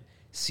didn't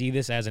see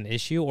this as an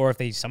issue, or if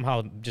they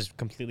somehow just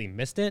completely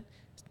missed it,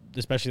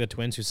 especially the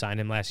Twins who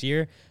signed him last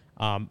year,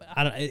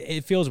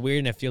 it feels weird,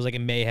 and it feels like it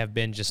may have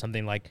been just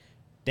something like,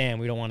 damn,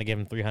 we don't want to give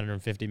him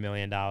 $350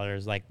 million.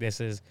 Like, this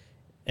is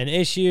an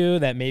issue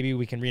that maybe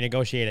we can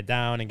renegotiate it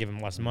down and give him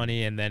less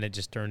money. And then it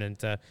just turned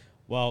into,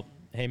 well,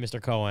 hey,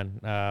 Mr. Cohen,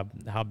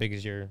 how big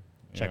is your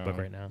checkbook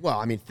right now? Well,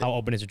 I mean, How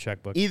open is your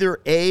checkbook? either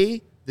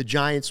A, the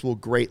Giants will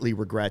greatly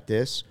regret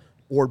this,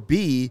 or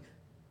B,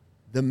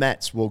 the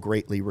Mets will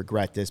greatly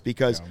regret this,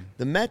 because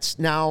the Mets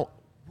now,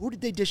 who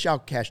did they dish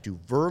out cash to?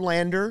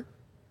 Verlander,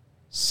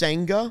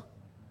 Senga,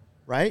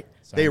 right?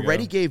 They Senga.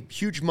 already gave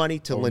huge money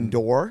to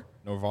Lindor.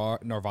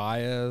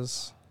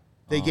 Narvaez.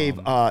 They gave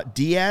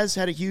Diaz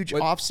had a huge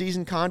what-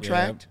 offseason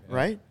contract, Yeah.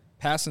 right?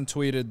 Passon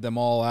tweeted them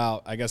all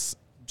out. I guess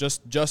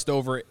just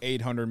over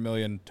 $800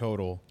 million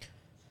total.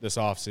 this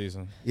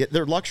offseason. Yeah,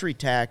 their luxury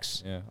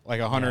tax like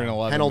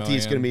 111 penalty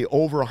is going to be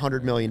over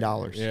 $100 million.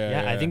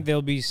 Yeah, I think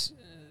they'll be.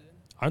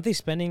 Aren't they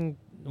spending?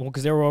 Well,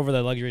 because they were over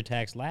the luxury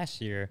tax last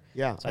year.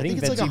 Yeah, so I think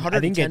it's like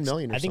 110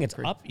 million. I think it's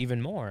up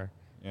even more.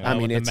 Yeah. I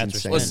mean, it's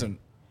insane. Listen.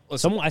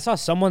 I saw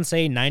someone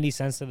say 90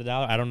 cents to the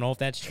dollar. I don't know if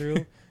that's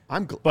true.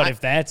 But if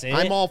that's it,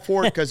 I'm all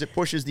for it because it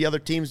pushes the other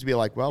teams to be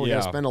like, well, we got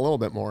to spend a little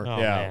bit more. Oh,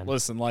 yeah, man.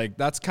 listen, like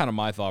that's kind of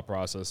my thought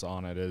process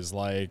on it is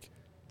like,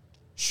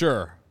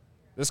 sure,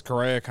 this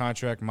Correa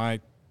contract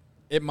might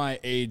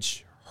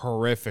age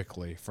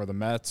horrifically for the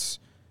Mets.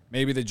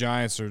 Maybe the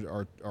Giants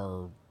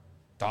are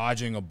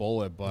dodging a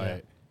bullet,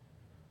 but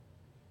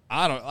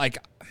I don't like.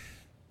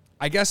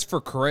 I guess for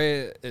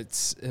Correa,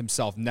 it's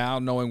himself now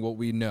knowing what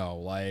we know.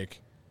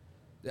 Like,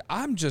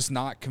 I'm just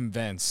not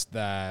convinced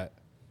that.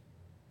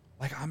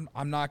 Like,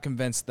 I'm not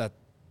convinced that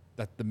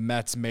the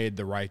Mets made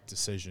the right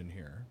decision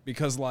here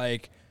because,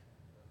 like,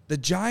 the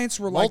Giants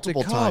were like the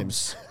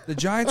Cubs. The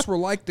Giants were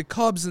like the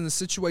Cubs in the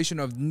situation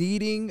of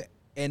needing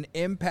an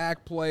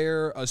impact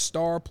player, a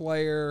star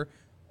player,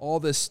 all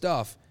this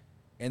stuff,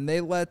 and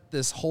they let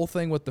this whole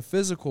thing with the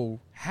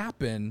physical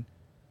happen,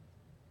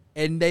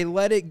 and they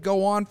let it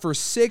go on for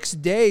 6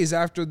 days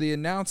after they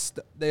announced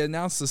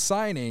the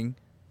signing.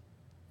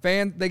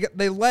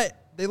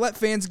 They let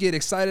fans get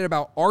excited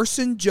about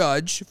Arson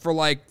Judge for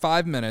like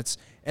 5 minutes.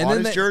 And on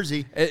then his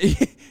jersey.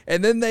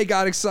 And then they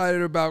got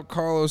excited about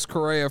Carlos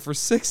Correa for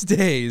 6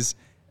 days,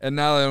 and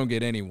now they don't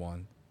get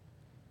anyone.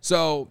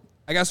 So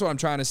I guess what I'm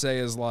trying to say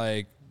is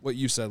like what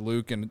you said,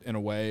 Luke, in a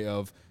way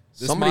of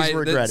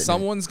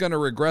someone's going to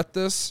regret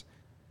this.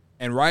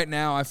 And right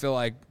now I feel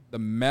like the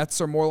Mets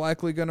are more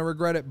likely going to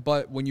regret it.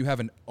 But when you have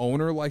an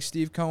owner like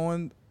Steve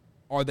Cohen,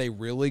 are they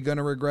really going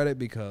to regret it?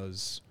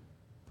 Because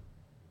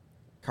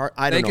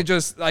they could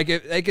just like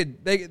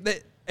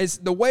it's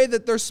the way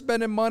that they're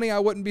spending money. I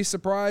wouldn't be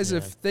surprised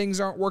if things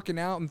aren't working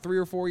out in 3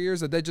 or 4 years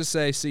that they just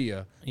say, "See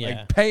ya." Yeah.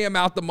 Like pay him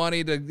out the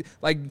money to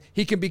like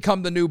he can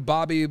become the new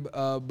Bobby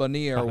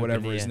Bonilla or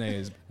whatever his name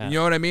is. You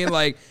know what I mean?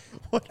 Like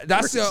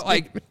that's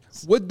like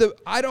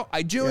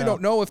I genuinely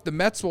don't know if the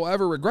Mets will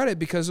ever regret it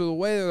because of the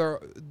way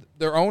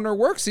their owner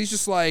works. He's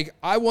just like,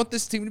 I want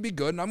this team to be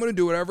good, and I'm going to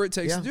do whatever it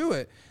takes to do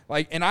it.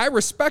 Like, and I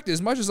respect it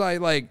as much as I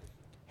like.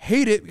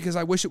 Hate it because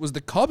I wish it was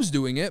the Cubs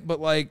doing it, but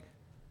like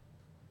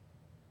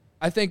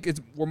I think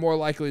we're more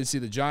likely to see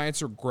the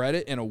Giants regret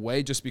it in a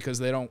way just because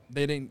they're not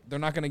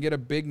going to get a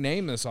big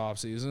name this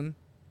offseason.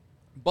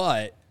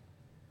 But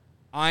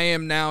I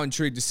am now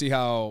intrigued to see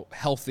how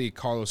healthy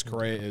Carlos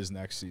Correa is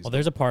next season. Well,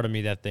 there's a part of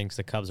me that thinks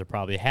the Cubs are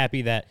probably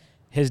happy that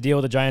his deal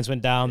with the Giants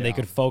went down. Yeah. They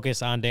could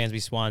focus on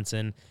Dansby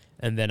Swanson,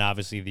 and then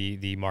obviously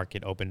the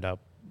market opened up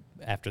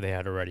after they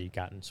had already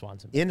gotten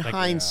Swanson. In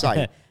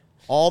hindsight,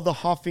 all the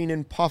huffing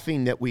and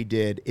puffing that we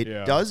did,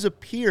 it does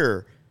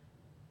appear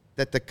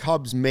that the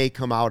Cubs may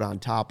come out on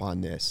top on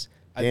this.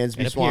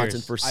 Dansby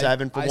Swanson for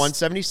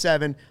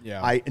 177.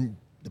 Yeah. In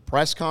the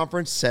press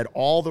conference said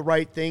all the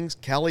right things.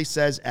 Kelly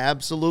says,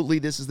 absolutely,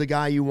 this is the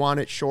guy you want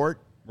at short.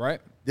 Right.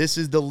 This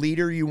is the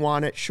leader you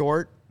want at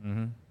short.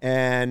 Mm-hmm.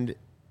 And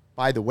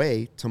by the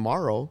way,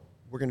 tomorrow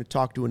we're going to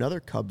talk to another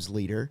Cubs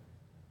leader.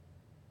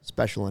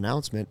 Special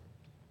announcement.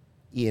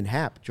 Ian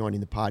Happ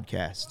joining the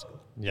podcast.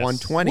 Yes.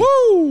 120.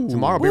 Woo!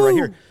 Tomorrow will be right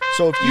here.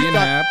 So if you Ian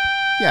Happ,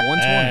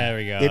 120. There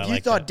we go. If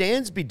you thought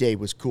Dansby Day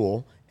was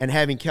cool and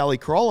having Kelly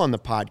Crull on the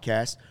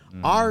podcast,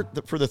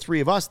 for the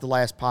three of us, the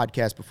last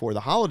podcast before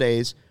the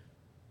holidays,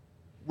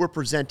 we're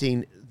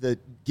presenting the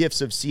gifts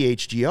of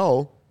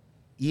CHGO.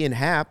 Ian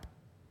Happ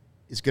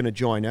is going to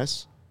join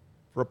us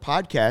for a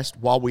podcast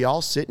while we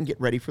all sit and get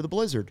ready for the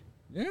blizzard.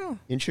 Yeah.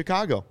 In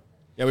Chicago.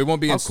 Yeah, we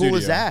won't be in studio. How cool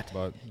is that?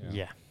 But,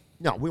 yeah.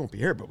 No, we won't be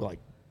here, but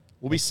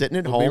we'll be sitting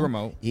at home. We'll be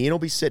remote. Ian will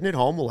be sitting at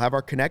home. We'll have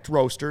our Connect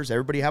roasters.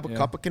 Everybody have a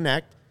cup of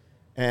Connect.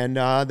 And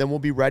then we'll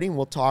be ready, and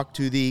we'll talk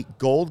to the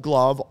Gold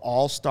Glove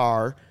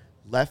All-Star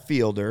left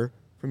fielder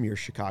from your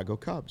Chicago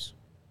Cubs.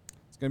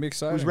 It's going to be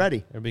exciting. Who's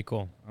ready? It'll be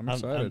cool. I'm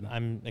excited.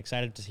 I'm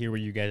excited to hear what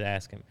you guys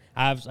ask him.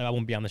 I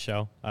won't be on the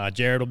show.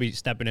 Jared will be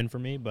stepping in for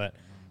me, but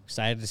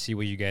excited to see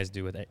what you guys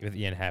do with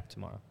Ian Happ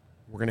tomorrow.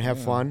 We're going to have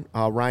fun.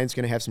 Ryan's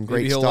going to have some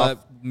great Maybe he'll stuff.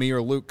 let me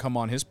or Luke come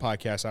on his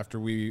podcast after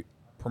we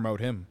promote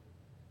him.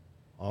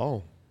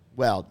 Oh.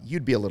 Well,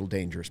 you'd be a little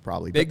dangerous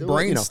probably. Big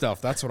brain stuff.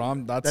 That's what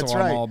I'm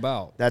all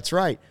about. That's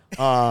right.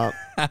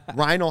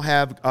 Ryan will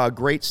have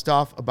great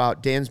stuff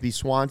about Dansby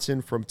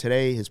Swanson from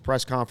today, his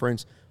press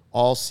conference,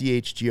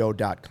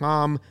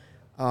 allchgo.com.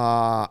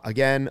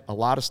 Again, a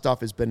lot of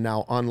stuff has been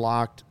now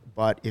unlocked,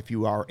 but if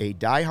you are a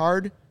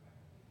diehard,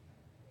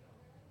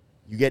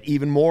 you get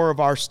even more of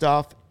our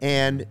stuff,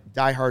 and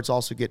diehards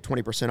also get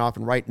 20% off.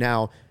 And right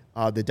now,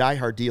 the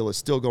diehard deal is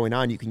still going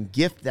on. You can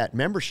gift that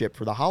membership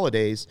for the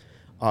holidays.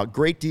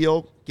 Great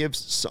deal.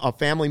 Gives a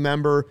family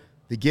member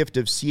the gift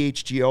of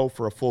CHGO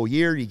for a full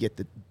year. You get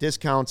the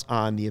discounts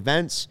on the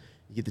events.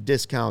 You get the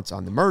discounts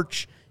on the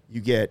merch. You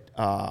get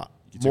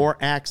more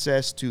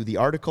access to the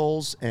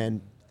articles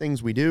and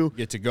things we do. You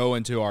get to go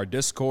into our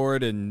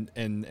Discord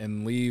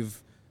and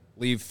leave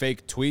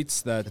fake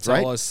tweets that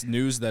tell us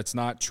news that's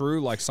not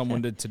true, like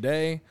someone did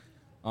today.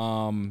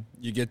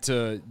 You get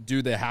to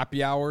do the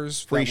happy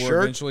hours Free that we're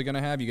shirt. eventually going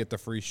to have. You get the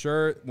free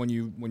shirt when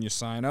you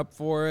sign up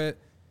for it.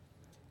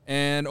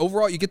 And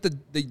overall, you get the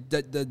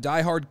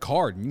diehard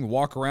card. You can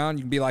walk around.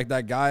 You can be like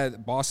that guy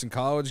at Boston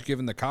College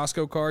giving the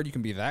Costco card. You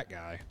can be that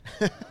guy.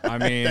 I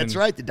mean, That's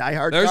right, the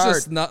diehard there's card.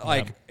 just not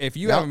like if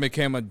you haven't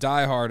become a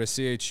diehard of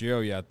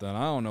CHGO yet, then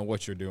I don't know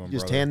what you're doing.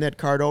 Just brother. hand that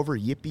card over.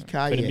 Yippee ki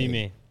Couldn't be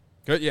me.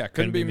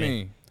 Couldn't be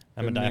me.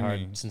 I'm a Couldn't be diehard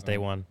me. since day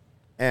one.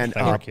 And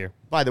I work here.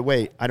 by the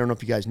way, I don't know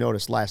if you guys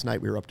noticed, last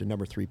night we were up to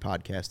number 3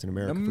 podcast in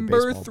America for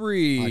Number baseball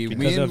 3. podcast. Me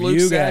Because and of Luke you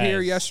sat guys.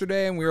 here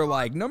yesterday, and we were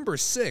like, number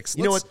 6.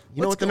 You know what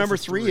let's the go number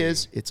for 3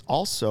 is? It's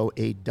also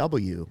a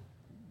W.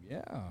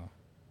 Yeah.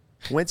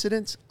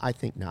 Coincidence? I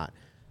think not.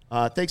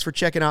 Thanks for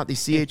checking out the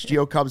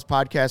CHGO Cubs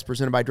podcast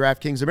presented by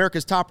DraftKings,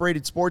 America's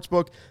top-rated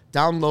sportsbook.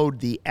 Download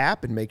the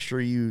app and make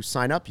sure you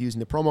sign up using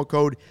the promo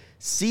code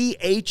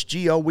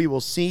CHGO. We will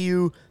see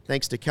you.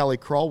 Thanks to Kelly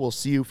Crull. We'll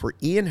see you for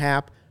Ian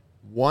Happ,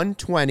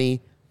 1:20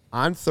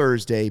 on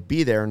Thursday.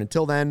 Be there. And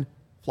until then,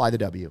 fly the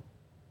W.